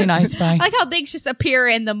 nice. Playing I Spy. I like how things just appear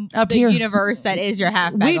in Up the here. universe that is your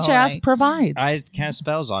half bag. We of just holding. provides. I cast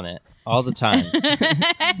spells on it all the time.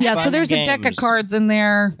 yeah, so fun there's a deck of games. cards in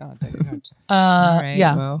there. Oh, deck of cards. right,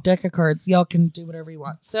 Yeah, well. deck of cards. Y'all can do whatever you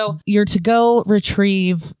want. So you're to go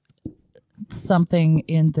retrieve something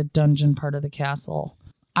in the dungeon part of the castle.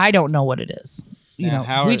 I don't know what it is. You Now, know,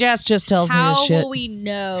 how we are- just tells me How this shit. will we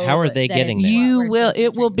know? How are they that getting it's there? what You we're will. supposed to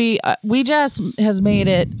It will retrieve? be. We just has made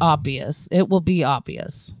it obvious. It will be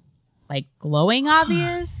obvious. like glowing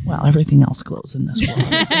obvious. Well, everything else glows in this world.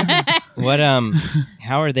 What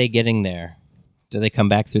how are they getting there? Do they come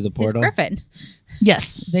back through the His portal? griffin.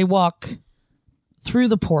 Yes, they walk through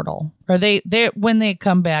the portal, or they when they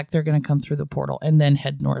come back, they're going to come through the portal and then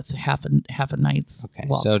head north half a night's Okay,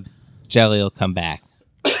 walk. so Jelly will come back.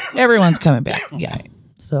 Everyone's coming back. Yeah.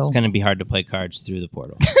 So It's going to be hard to play cards through the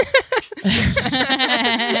portal.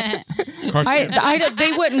 Cards can't-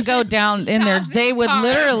 they wouldn't go down in there. They would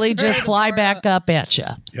literally just fly back up at you.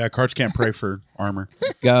 yeah, cards can't pray for armor.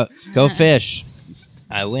 Go fish.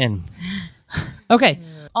 I win. Okay.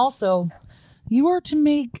 Also, you are to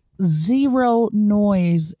make 0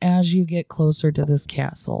 noise as you get closer to this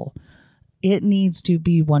castle. It needs to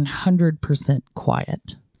be 100%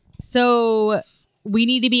 quiet. So we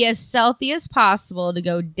need to be as stealthy as possible to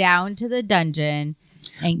go down to the dungeon.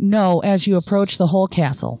 And No, as you approach the whole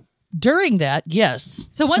castle. During that, yes.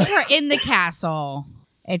 so once we're in the castle,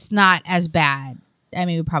 it's not as bad. I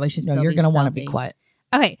mean, we probably should No, still you're be going to want to stealthy. be quiet.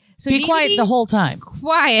 Okay. So we Be need to quiet be the whole time.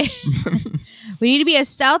 quiet. We need to be as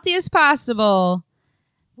stealthy as possible.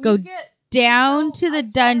 Go down to the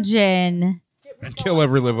dungeon And kill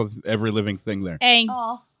every living thing there. and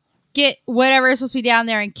get whatever is supposed to be down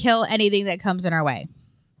there and kill anything that comes in our way.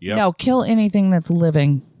 Yep. No, kill anything that's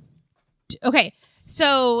living. Okay.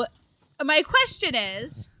 So my question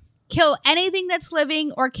is, kill anything that's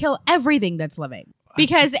living or kill everything that's living?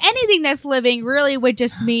 Because anything that's living really would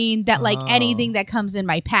just mean that like anything that comes in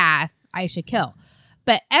my path, I should kill.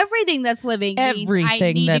 But everything that's living means I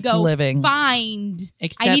Everything need that's to go living. find.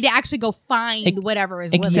 Except- I need to actually go find whatever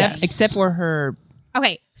is living. Yes. Except for her.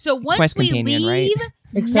 Okay, so once Quest we companion, leave, right?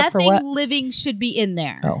 Except for nothing what? living should be in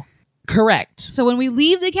there. Oh, correct. So when we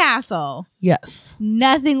leave the castle, Yes,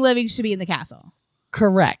 nothing living should be in the castle.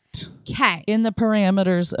 correct. Okay. In the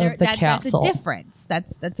parameters of the castle. That's a difference.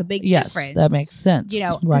 That's a big Yes, difference. that makes sense. You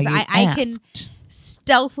know, Why because you I can asked.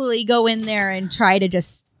 stealthily go in there and try to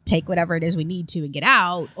just take whatever it is we need to and get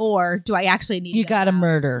out, or do I actually need? You to got to get out?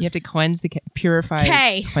 murder. You have to cleanse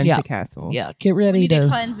Okay. cleanse Yeah. the castle. Yeah, get We ready need to to.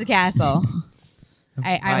 cleanse the castle.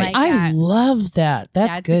 I Right. like I that. love that.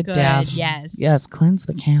 That's good, Dav. Yes. Yes, cleanse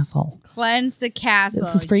the castle. Cleanse the castle.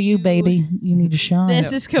 This is for you, baby. You need to shine.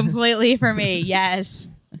 This is completely for me. Yes.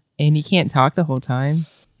 And you can't talk the whole time.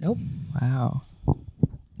 Nope. Wow.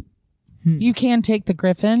 You can take the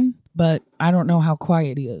griffin, but I don't know how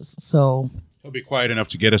quiet he is. So He'll be quiet enough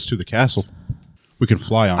to get us to the castle. We can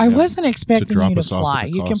fly on I him wasn't expecting drop you to us off at fly. the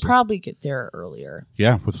You can castle. probably get there earlier.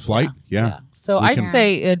 Yeah, with flight. Yeah. So We I'd can-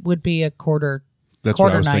 say it would be a quarter. That's what I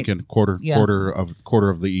Quarter was night. thinking. Quarter Yeah. quarter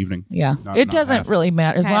of the evening. Yeah, Not- it not doesn't half. really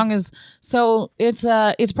matter as Okay. long as. So it's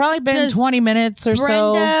probably been Does 20 minutes or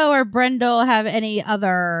so. Brenda or Brendel have any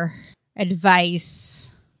other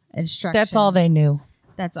advice, instructions? That's all they knew.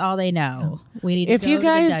 That's all they know. We need. If to you go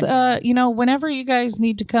to the guys, dungeon. whenever you guys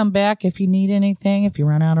need to come back, if you need anything, if you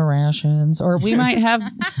run out of rations, or we might have,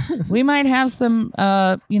 some,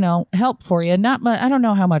 help for you. Not much. I don't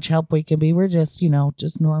know how much help we can be. We're just,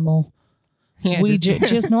 just normal. Yeah, we just-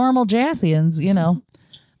 just normal Jassians,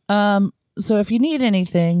 So if you need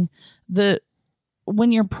anything,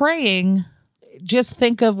 when you're praying, just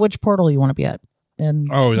think of which portal you want to be at. And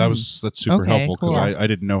Oh, that's super Okay, helpful because cool. I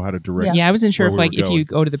didn't know how to direct. Yeah, I wasn't sure where if we like were if you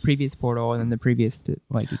going. go to the previous portal and then the previous it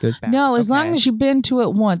goes back. no, as long Okay. as you've been to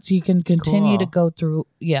it once, you can continue to Cool. go through.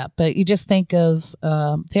 Yeah, but you just think of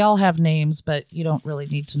they all have names, but you don't really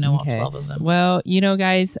need to know all 12 of them. Well,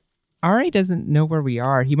 guys, Ari doesn't know where we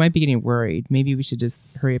are. He might be getting worried. Maybe we should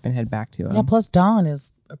just hurry up and head back to him. Yeah, plus Dawn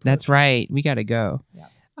is. That's right. We got to go. Yeah.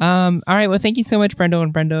 All right. Well, thank you so much, Brenda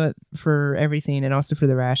and Brenda, for everything and also for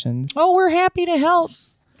the rations. Oh, we're happy to help.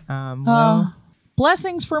 Well,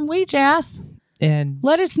 Blessings from Weejass. and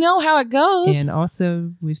Let us know how it goes. and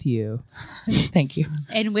also with you. Thank you.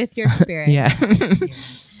 and with your spirit. Yeah.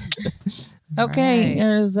 Okay, Right.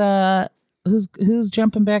 there's who's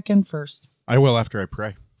jumping back in first? I will after I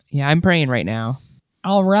pray. Yeah, I'm praying right now.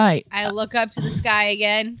 All right. I look up to the sky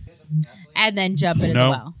again, and then jump into the No,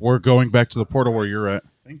 well. we're going back to the portal where you're at.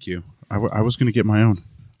 Thank you. I was going to get my own.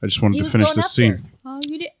 I just wanted to finish this scene. Oh,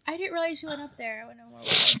 you did. I didn't realize you went up there. I went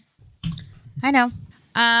over. I know.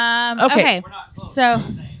 Okay. Okay.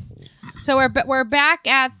 So we're back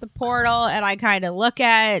at the portal, and I kind of look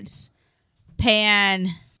at Pan,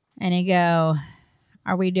 and I go,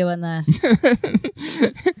 "Are we doing this?"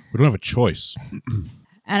 We don't have a choice.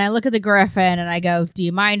 And I look at the Griffin, and I go, "Do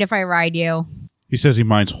you mind if I ride you?" He says he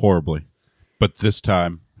minds horribly, but this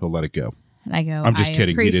time he'll let it go. And I go, I'm just "I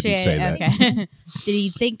kidding. He didn't appreciate- say that. Okay. Did he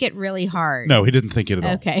think it really hard? No, he didn't think it at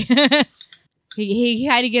all. Okay. he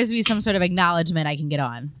kind of gives me some sort of acknowledgement I can get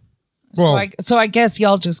on. Well, So I guess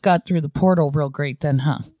y'all just got through the portal real great then,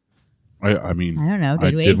 huh? I mean, I don't know.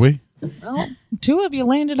 Did we? Did we? Well, 2 of you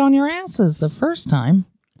landed on your asses the first time.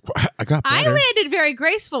 I got I better. landed very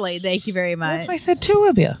gracefully. Thank you very much. That's why I said 2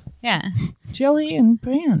 of you. Yeah. Jelly and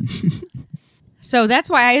Pan. So that's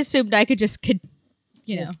why I assumed I could just go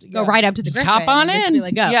yeah. right up to the Just Griffin hop on and just in. be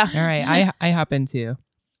like, go. Yeah. All right. I hop in too.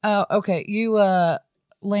 Okay. You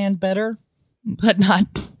land better, but not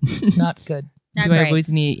good. Not Do I great. lose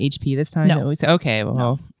any HP this time? No. Okay,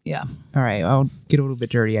 well, Yeah. all right. I'll get a little bit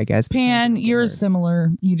dirty, I guess. but Pan, someone's gonna you're get hurt. similar.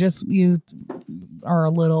 You are a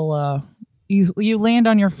little you land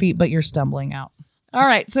on your feet, but you're stumbling out. All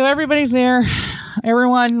right, so everybody's there.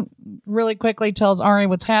 Everyone really quickly tells Ari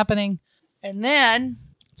what's happening, and then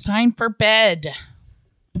it's time for bed.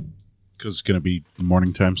 Because it's going to be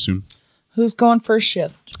morning time soon. Who's going first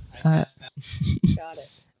shift? Uh, Got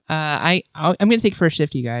it. I'm gonna take first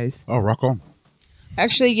shift, you guys. Oh, rock on.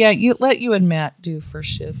 Actually, yeah, let you and Matt do first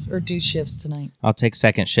shift or do shifts tonight. I'll take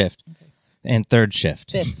second shift and third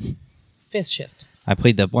shift. Fifth shift. I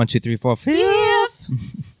played the 1, 2, 3, 4, 5th.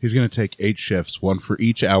 He's going to take 8 shifts, one for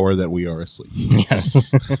each hour that we are asleep. Yes.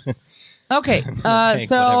 Okay, Take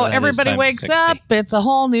so whatever that is everybody times wakes 60. up. It's a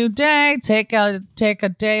whole new day. Take a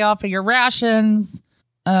day off of your rations.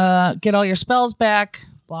 Get all your spells back.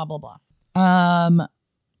 Blah blah blah.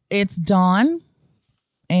 It's dawn,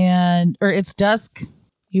 or it's dusk.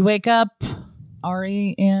 You wake up.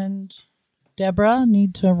 Ari and Deborah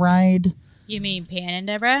need to ride. You mean Pan and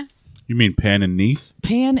Deborah? You mean Pan and Neath?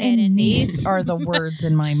 Pan and and Neath are the words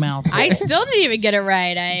in my mouth. I still didn't even get it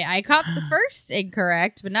right. I caught the first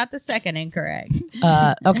incorrect, but not the second incorrect.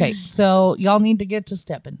 Okay, so y'all need to get to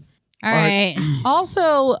stepping. All right.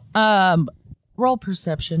 Also, roll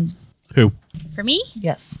perception. Who? For me?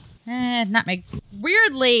 Yes. Not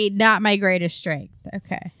my greatest strength.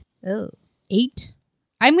 Okay. Oh, 8.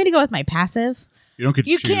 I'm going to go with my passive. You don't get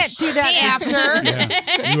to You choose. can't do that after.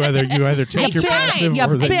 Yeah. You either take your tried, passive you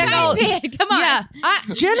or the big old- Come on. Yeah,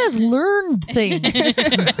 Jenna's learned things.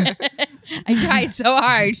 I tried so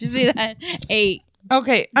hard. You see that? 8.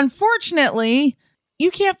 Okay, unfortunately,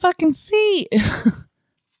 you can't fucking see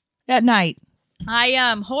at night.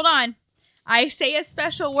 Hold on. I say a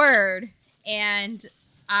special word and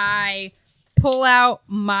I pull out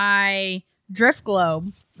my drift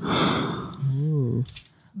globe. Ooh.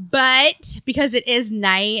 But because it is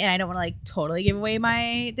night and I don't want to like totally give away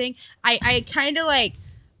my thing, I kind of like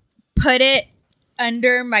put it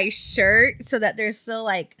under my shirt so that there's still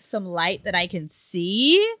like some light that I can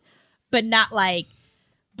see, but not like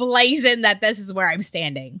blazing that this is where I'm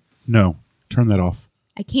standing. No, turn that off.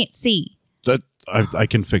 I can't see. That I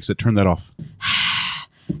can fix it. Turn that off. I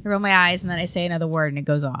roll my eyes and then I say another word and it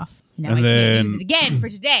goes off. Now And I then- can't use it again for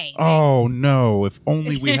today. Oh Thanks. no! If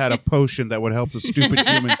only we had a potion that would help the stupid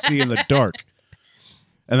human see in the dark.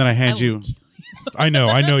 And then I hand I will you. I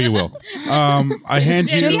know you will. I hand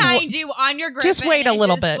Sit you. behind you on your griffin. Just wait a and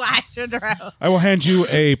little just bit. Slash your throat. I will hand you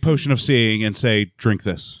a potion of seeing and say, "Drink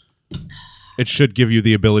this." It should give you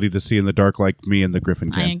the ability to see in the dark, like me and the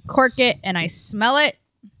Griffin I can. uncork it and I smell it.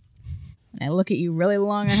 And I look at you really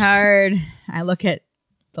long and hard. I look at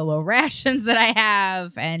the little rations that I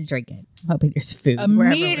have and drink it. I'm hoping there's food. wherever we're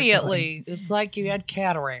going. Immediately, it's like you had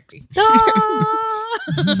cataract.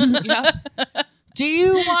 Ah! Yeah. Do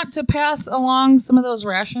you want to pass along some of those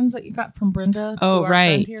rations that you got from Brenda? To Oh, our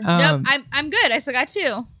right. friend here? Nope, I'm good. I still got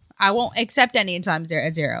 2. I won't accept any until I'm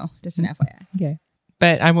at 0. Just an FYI. Okay.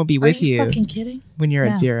 But I won't be Are with you you fucking kidding? when you're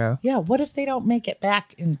Yeah. at 0. Yeah. What if they don't make it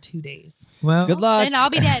back in 2 days? Well, Good luck. Then I'll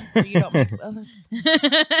be dead. Or you don't make it. Well,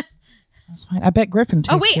 that's fine. I bet Griffin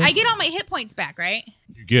Oh tastes wait, it. I get all my hit points back, right?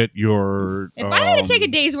 You get your. If I had to take a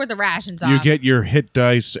day's worth of rations off, You get your hit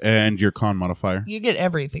dice and your con modifier. You get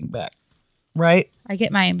everything back, right? I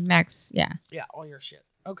get my max. Yeah. Yeah, all your shit.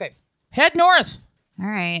 Okay. Head north. All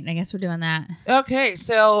right. I guess we're doing that. Okay,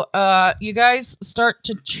 so you guys start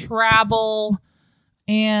to travel,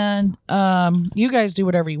 and you guys do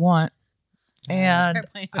whatever you want. And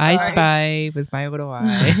Start playing some I cards. spy with my little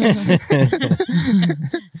eye.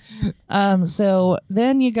 so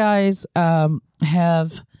then you guys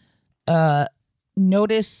have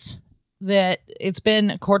notice that it's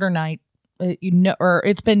been quarter night, or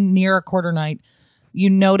it's been near a quarter night. You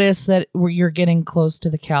notice that you're getting close to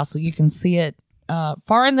the castle. You can see it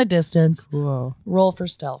far in the distance. Cool. Roll for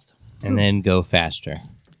stealth. And then go faster.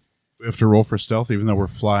 We have to roll for stealth, even though we're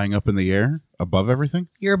flying up in the air above everything.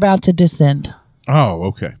 You're about to descend. Oh,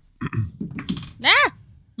 okay. Ah!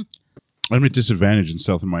 I'm at disadvantage in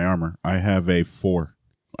stealth in my armor. I have a 4.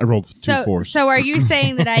 I rolled 2 So, 4s. so are you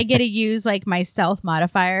saying that I get to use like my stealth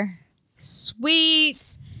modifier?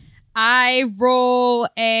 Sweet. I roll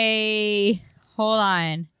a hold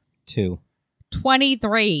on 2.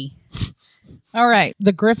 23. All right.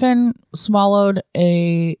 The griffin swallowed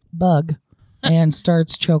a bug and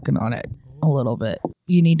starts choking on it a little bit.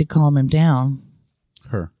 You need to calm him down.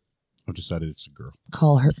 Her. I've decided it's a girl.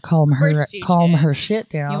 Calm course you did. shit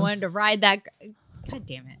down. You wanted to ride that? God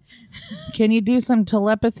damn it! Can you do some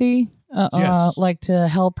telepathy Yes. like to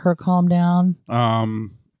help her calm down?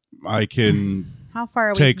 I can How far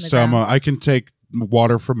away take from the some. ground? I can take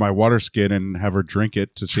water from my water skin and have her drink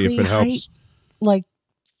it to see if Tree it helps. height, like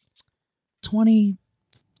 20,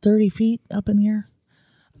 30 feet up in the air.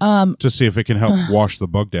 To see if it can help wash the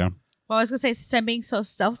bug down. Well, I was gonna say, since I'm being so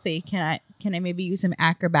stealthy, can I maybe use some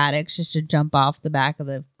acrobatics just to jump off the back of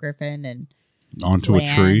the griffin and Onto land?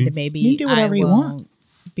 a tree. Maybe You can do whatever I you won't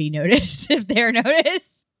want. be noticed if they're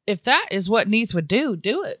noticed. If that is what Neith would do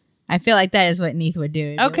it. I feel like that is what Neith would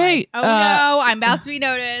do. He'd be Okay, like, oh no, I'm about to be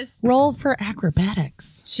noticed. Roll for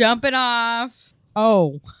acrobatics. Jumping off.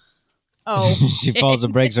 Oh. Oh, She falls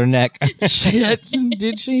and breaks her neck. Shit.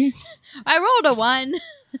 Did she? I rolled a 1.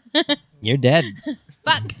 You're dead.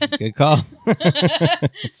 Fuck. Good call.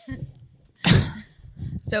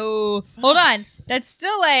 So hold on. That's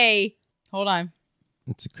still a. Hold on.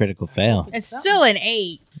 It's a critical fail. It's still an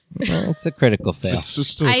 8. Well, it's a critical fail. It's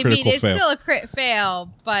just still a I mean, critical it's fail. still a crit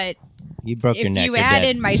fail, but You broke your if neck. you You're add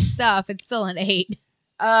dead. in my stuff, it's still an 8.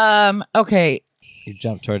 Okay. You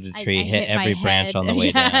jump towards a I tree, hit my every branch head. on the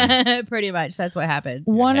way down. Yeah, pretty much. That's what happens.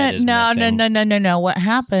 One head is no. missing. What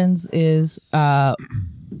happens is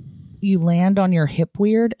you land on your hip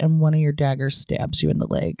weird and one of your daggers stabs you in the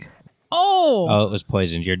leg. Oh, Oh, it was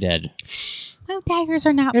poisoned. You're dead. well, daggers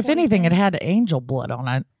are not. If anything, it poisoned. had angel blood on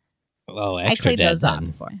it. Oh, I extra cleaned dead. those off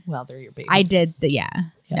then. before. Well, they're your babies. I did the yeah.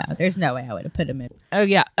 Yes. No, there's no way I would have put them in. Oh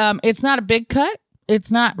yeah. It's not a big cut.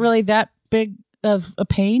 It's not really that big of a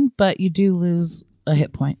pain, but you do lose a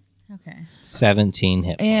hit point. Okay. 17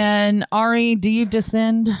 hit points. And Ari, do you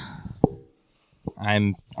descend?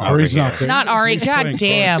 I'm Ari's over not here. there. Not Ari. He's God playing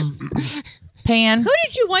damn. cards. Pan. Who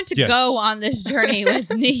did you want to Yes. go on this journey with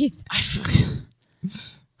Neith?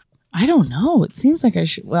 I don't know. It seems like I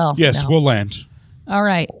should. Well, Yes, no. we'll land. All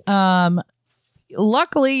right.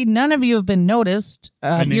 Luckily, none of you have been noticed.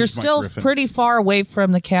 name's You're Mike still Griffin. pretty far away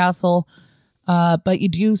from the castle, but you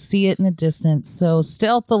do see it in the distance. So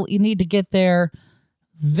stealthily, you need to get there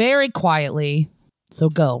very quietly. So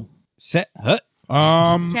go. Set. Hut.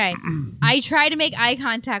 Okay. I try to make eye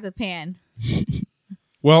contact with Pan.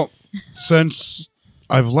 Well, since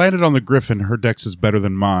I've landed on the griffin, her dex is better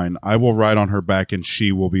than mine. I will ride on her back, and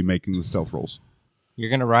she will be making the stealth rolls. You're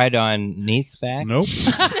going to ride on Neith's back? Nope.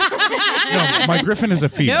 No, my griffin is a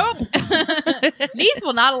female. Nope. Neith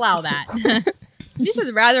will not allow that. Neith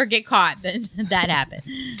would rather get caught than that happen.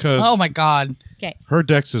 Because Oh my God. Okay. her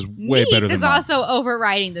dex is way better Neith than is mine. also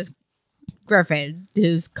overriding this griffin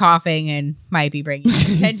who's coughing and might be bringing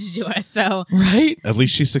attention to us. So Right? At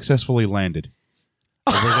least she successfully landed.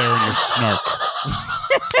 Over there in your snark.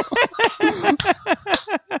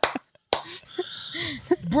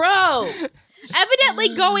 Bro.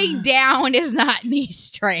 evidently going down is not Neith's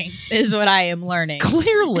strength, is what I am learning.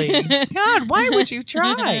 Clearly. God, why would you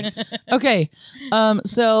try? Okay.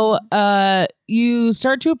 So you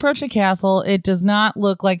start to approach the castle. It does not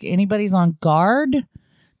look like anybody's on guard.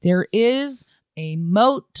 There is a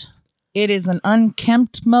moat. It is an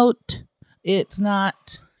unkempt moat. It's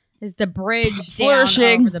not. Is the bridge Flourishing.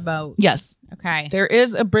 down over the boat? Yes, Okay. there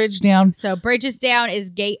is a bridge down. So bridge is down.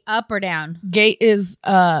 Is gate up or down? Gate is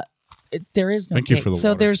there is no Thank you gate. for the so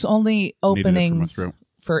water. there's only Needed it for my openings throat.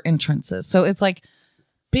 for entrances. So it's like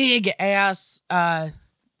big ass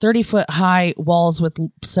 30-foot high walls with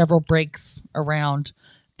several breaks around.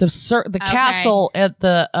 The castle at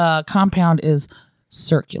the compound is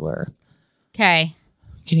circular. Okay.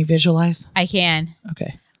 Can you visualize? I can.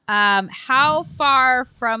 Okay. How far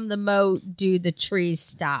from the moat do the trees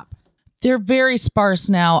stop? They're very sparse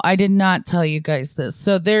now. I did not tell you guys this.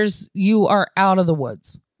 So you are out of the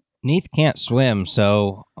woods. Neith can't swim,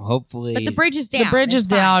 so hopefully. But the bridge is down. The bridge It's is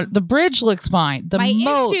down. fine. The bridge looks fine. The My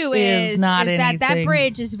moat issue is not that anything. that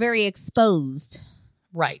bridge is very exposed.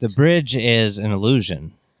 Right. The bridge is an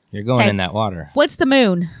illusion. You're going Okay. in that water. What's the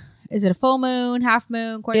moon? Is it a full moon, half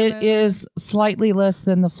moon, quarter moon? It is slightly less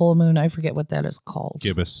than the full moon. I forget what that is called.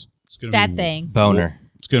 Gibbous. It's gonna that be, thing. Boner.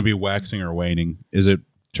 It's going to be waxing or waning. Is it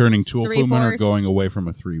turning to a full moon or 3/4? going away from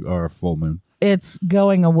a full moon? It's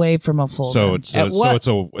going away from a full So moon. it's At what-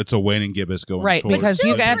 it's a waning gibbous going right towards because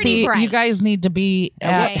still you got pretty bright. you guys need to be At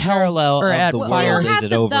at what hell parallel or of at the fire. world We'll is have it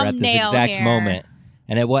the over at this thumbnail exact here. moment?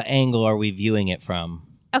 And at what angle are we viewing it from?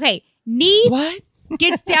 Okay. Neith What?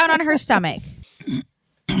 gets down on her stomach.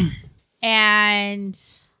 And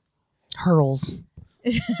Hurls.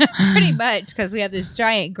 pretty much because we have this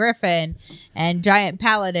giant griffin and giant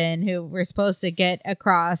paladin who we're supposed to get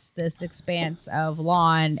across this expanse of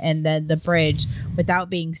lawn and then the bridge without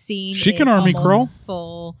being seen. She can in army almost crawl.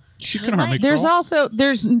 Full She can army There's crawl. also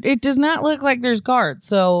it does not look like there's guards,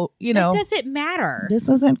 so you know Does it matter? this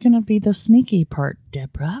isn't going to be the sneaky part,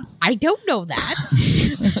 Deborah. I don't know that.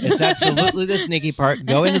 It's absolutely the sneaky part.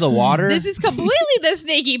 Go into the water, This is completely the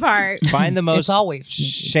sneaky part. find the most It's always sneaky.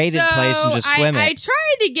 shaded place, and just swim I it.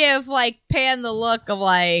 tried to give like Pan the look of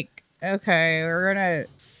like, okay, we're gonna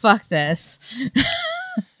fuck this.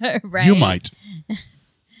 Right? You might.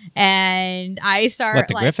 And I start What,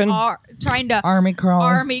 the like griffin? trying to Army crawl.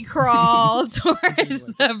 army crawl towards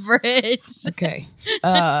the bridge. Okay.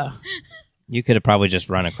 You could have probably just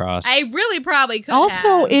run across. I really probably could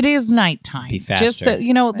Also, have. it is nighttime. Be Just so faster.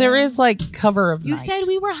 you know, there is like cover of You night. said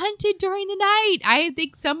we were hunted during the night. I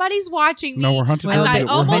think somebody's watching me. No, we're hunted I during got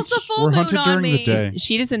the almost a full we're moon hunted on during me. the day.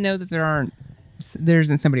 She doesn't know that there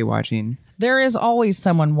isn't somebody watching. There is always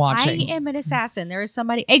someone I watching. am an assassin. There is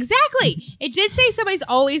somebody. Exactly. It did say somebody's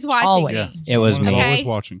always watching Always. me. It was Someone's me. always Okay.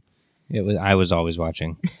 watching. I was always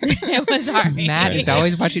watching. It was Army. Matt is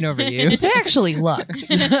always watching over you. It's actually Lux.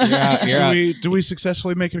 You're out, Do we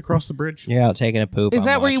successfully make it across the bridge? you're out taking a poop. Is I'm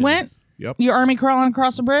that where you watching. went? Yep. You army crawling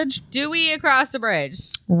across the bridge? Dewey across the bridge.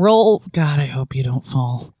 Roll. God, I hope you don't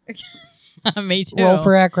fall. Me too. Roll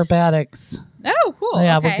for acrobatics. Oh, cool.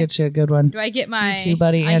 Yeah, okay. we'll get you a good one. Do I get my You too,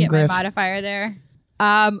 buddy, I and get Griff. my modifier there. So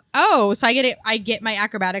I get it. I get my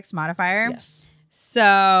acrobatics modifier. Yes.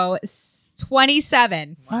 So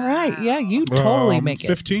 27. All right. Yeah, you totally make it.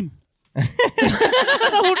 15.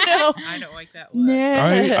 Oh no. I don't like that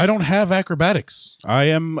I don't have acrobatics. I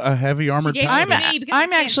am a heavy armored gave it paladin. to me because I I'm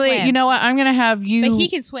can't actually. swim. You know what? I'm gonna have you. But he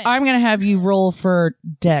can swim. I'm gonna have you roll for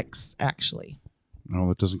Dex. Actually. No,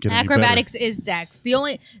 that doesn't get Acrobatics is dex.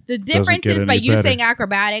 The difference get is by any you better. saying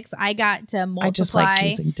acrobatics, I got to multiply I just like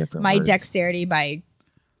using different my words. dexterity by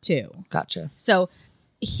 2. Gotcha. So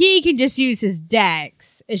he can just use his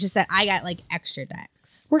dex. It's just that I got like extra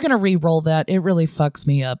dex. We're gonna re-roll that. It really fucks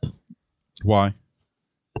me up Why?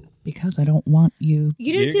 because I don't want you.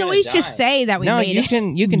 You You're can always gonna just die. say that we No, made it.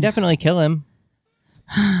 you can definitely kill him.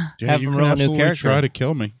 Yeah, Have you him can roll a new absolutely character. try to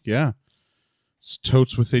kill me. Yeah. It's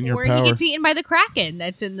totes within your Or power. he gets eaten by the kraken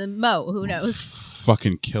that's in the moat. Who knows?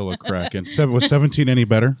 Fucking kill a kraken. Was 17 any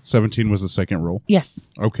better? 17 was the second roll. Yes.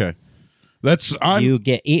 Okay. That's I'm You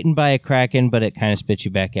get eaten by a kraken, but it kind of spits you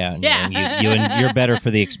back out. And Yeah. you're better for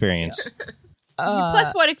the experience.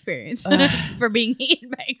 Plus 1 experience for being eaten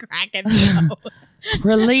by a kraken. You know.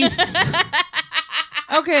 Release.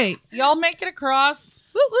 Okay, y'all make it across.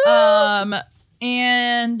 Woo woo.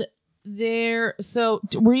 And there. So,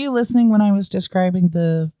 were you listening when I was describing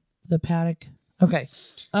the paddock? Okay.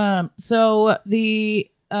 So the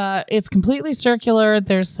it's completely circular.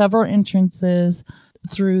 There's several entrances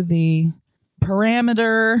through the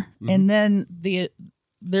parameter, and then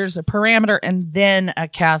there's a parameter, and then a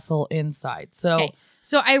castle inside. So Okay.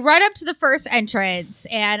 So I run up to the first entrance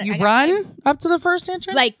and you I got- run up to the first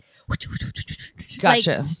entrance. like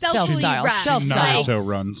Gotcha. like, Stealth stealthily style. run. Stealth style. Naruto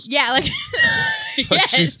runs. Yeah, like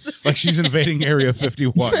Like yes. she's invading Area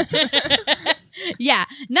 51. Yeah,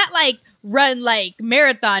 not like run like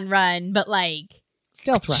marathon run, but like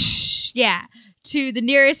stealth run. yeah, to the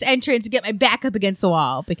nearest entrance and get my back up against the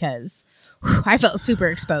wall because I felt super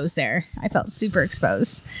exposed there. I felt super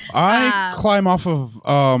exposed. I climb off of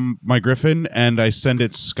my griffin and I send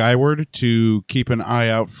it skyward to keep an eye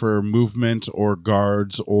out for movement or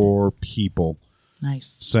guards or people.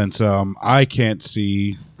 Nice. Since I can't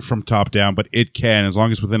see from top down, but it can, as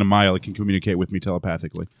long as within a mile, it can communicate with me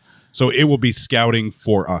telepathically. So it will be scouting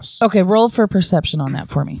for us. Okay, roll for perception on that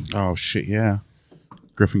for me. Oh shit! Yeah,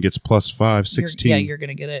 Griffin gets +5, 16. You're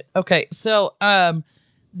gonna get it. Okay, so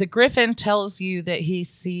the Griffin tells you that he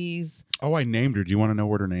sees. Oh, I named her. Do you want to know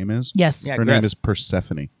what her name is? Yes. Yeah. Her Griff. name is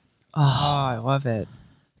Persephone. Oh, I love it.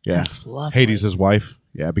 Yeah, That's lovely. Hades' wife.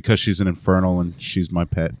 Yeah, because she's an infernal and she's my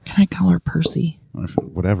pet. Can I call her Percy?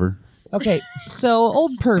 Whatever. Okay, so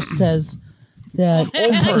old Purse says that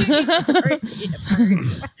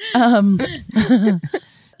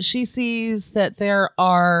she sees that there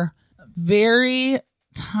are very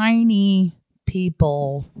tiny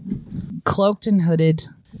people cloaked and hooded.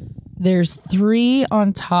 There's 3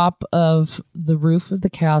 on top of the roof of the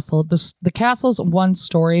castle. The castle's 1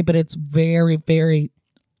 story, but it's very, very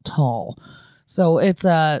tall. So it's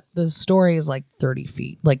the story is like 30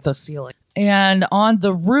 feet, like the ceiling. And on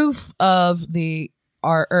the roof of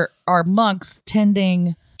are monks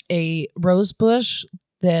tending a rose bush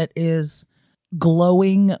that is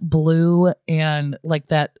glowing blue and like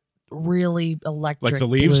that really electric Like the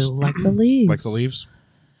leaves? blue, like the leaves. Like the leaves.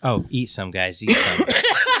 Oh, eat some, guys. Eat some.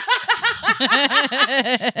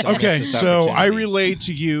 Okay, this so I opportunity. relay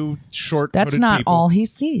to you short. That's not people. all he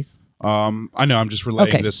sees. I know. I'm just relaying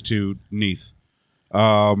Okay. this to Neath.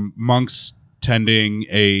 monks tending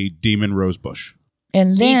a demon rose bush.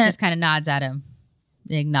 And He then just kind of nods at him.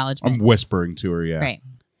 The acknowledgement. I'm whispering to her, yeah. Right.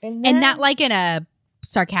 and And not like in a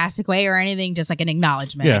sarcastic way or anything, just like an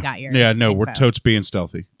acknowledgement. I Yeah, got your no, we're info. totes being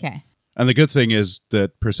stealthy. Okay. And the good thing is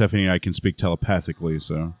that Persephone and I can speak telepathically,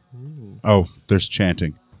 so... Oh, there's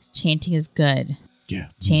chanting. Chanting is good. Yeah,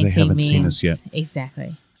 Chanting they haven't means seen us yet.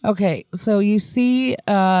 Exactly. Okay, so you see,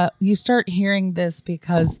 you start hearing this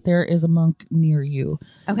because there is a monk near you.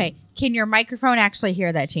 Okay. Can your microphone actually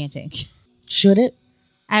hear that chanting? Should it?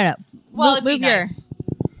 I don't know. Well, Move your.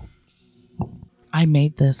 I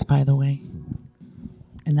made this, by the way.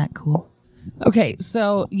 Isn't that cool? Okay,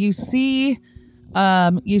 so you see,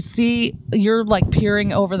 you're like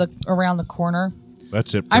peering over around the corner.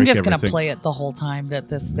 That's it. I'm break just gonna everything. play it the whole time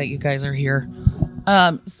that you guys are here.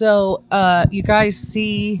 So you guys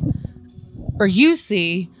see, or you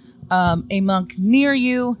see, a monk near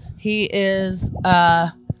you. He is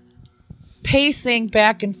pacing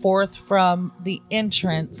back and forth from the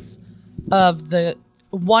entrance of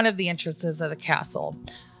one of the entrances of the castle.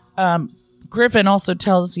 Griffin also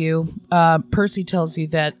tells you, Percy tells you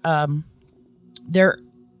that there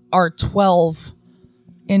are 12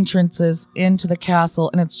 entrances into the castle,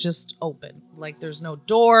 and it's just open. Like there's no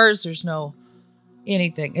doors, there's no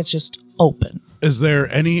anything. It's just open. Is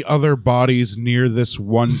there any other bodies near this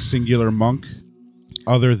one singular monk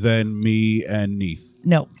other than me and Neith?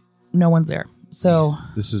 No one's there. So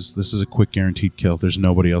This is a quick guaranteed kill. There's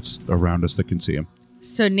nobody else around us that can see him.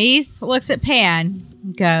 So Neith looks at Pan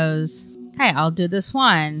and goes, "Okay, I'll do this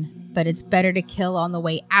one, but it's better to kill on the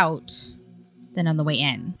way out than on the way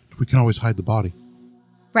in." We can always hide the body.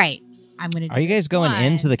 Right. I'm going to do Are you guys this going one,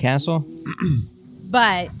 into the castle?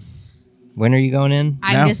 But When are you going in?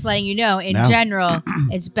 I'm Now. just letting you know, in Now. general,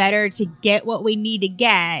 it's better to get what we need to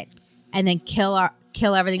get and then kill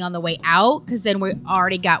everything on the way out, because then we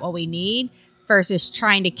already got what we need, versus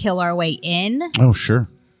trying to kill our way in. Oh, sure.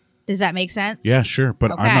 Does that make sense? Yeah, sure.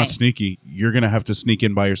 But I'm not Okay. sneaky. You're going to have to sneak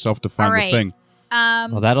in by yourself to find All right. the thing.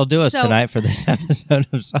 Well, that'll do us so- tonight for this episode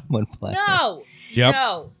of Someone Play. no, Yep.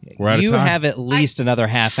 no, We're out of You time. have at least another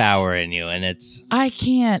half hour in you, and it's I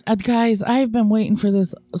can't, guys. I've been waiting for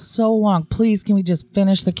this so long. Please, can we just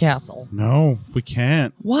finish the castle? No, we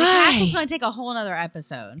can't. the castle's Why? going to take a whole nother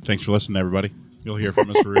episode. Thanks for listening, everybody. You'll hear from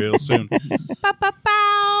us real soon.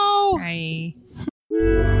 Bow. Bye.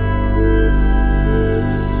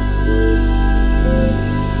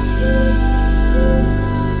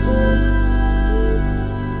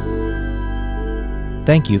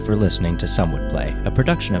 Thank you for listening to Some Would Play, a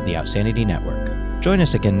production of the Outsanity Network. Join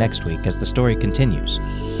us again next week as the story continues.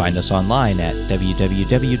 Find us online at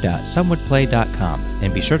www.somewouldplay.com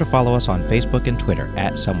and be sure to follow us on Facebook and Twitter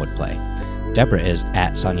at SomeWouldPlay. Deborah is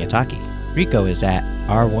at Sonyataki. Rico is at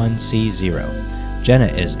R1C0. Jenna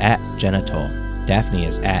is at Jenna Toll. Daphne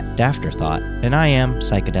is at Dafterthought. And I am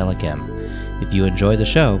Psychedelic M. If you enjoy the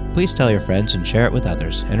show, please tell your friends and share it with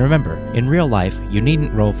others. And remember, in real life, you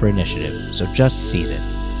needn't roll for initiative, so just seize it.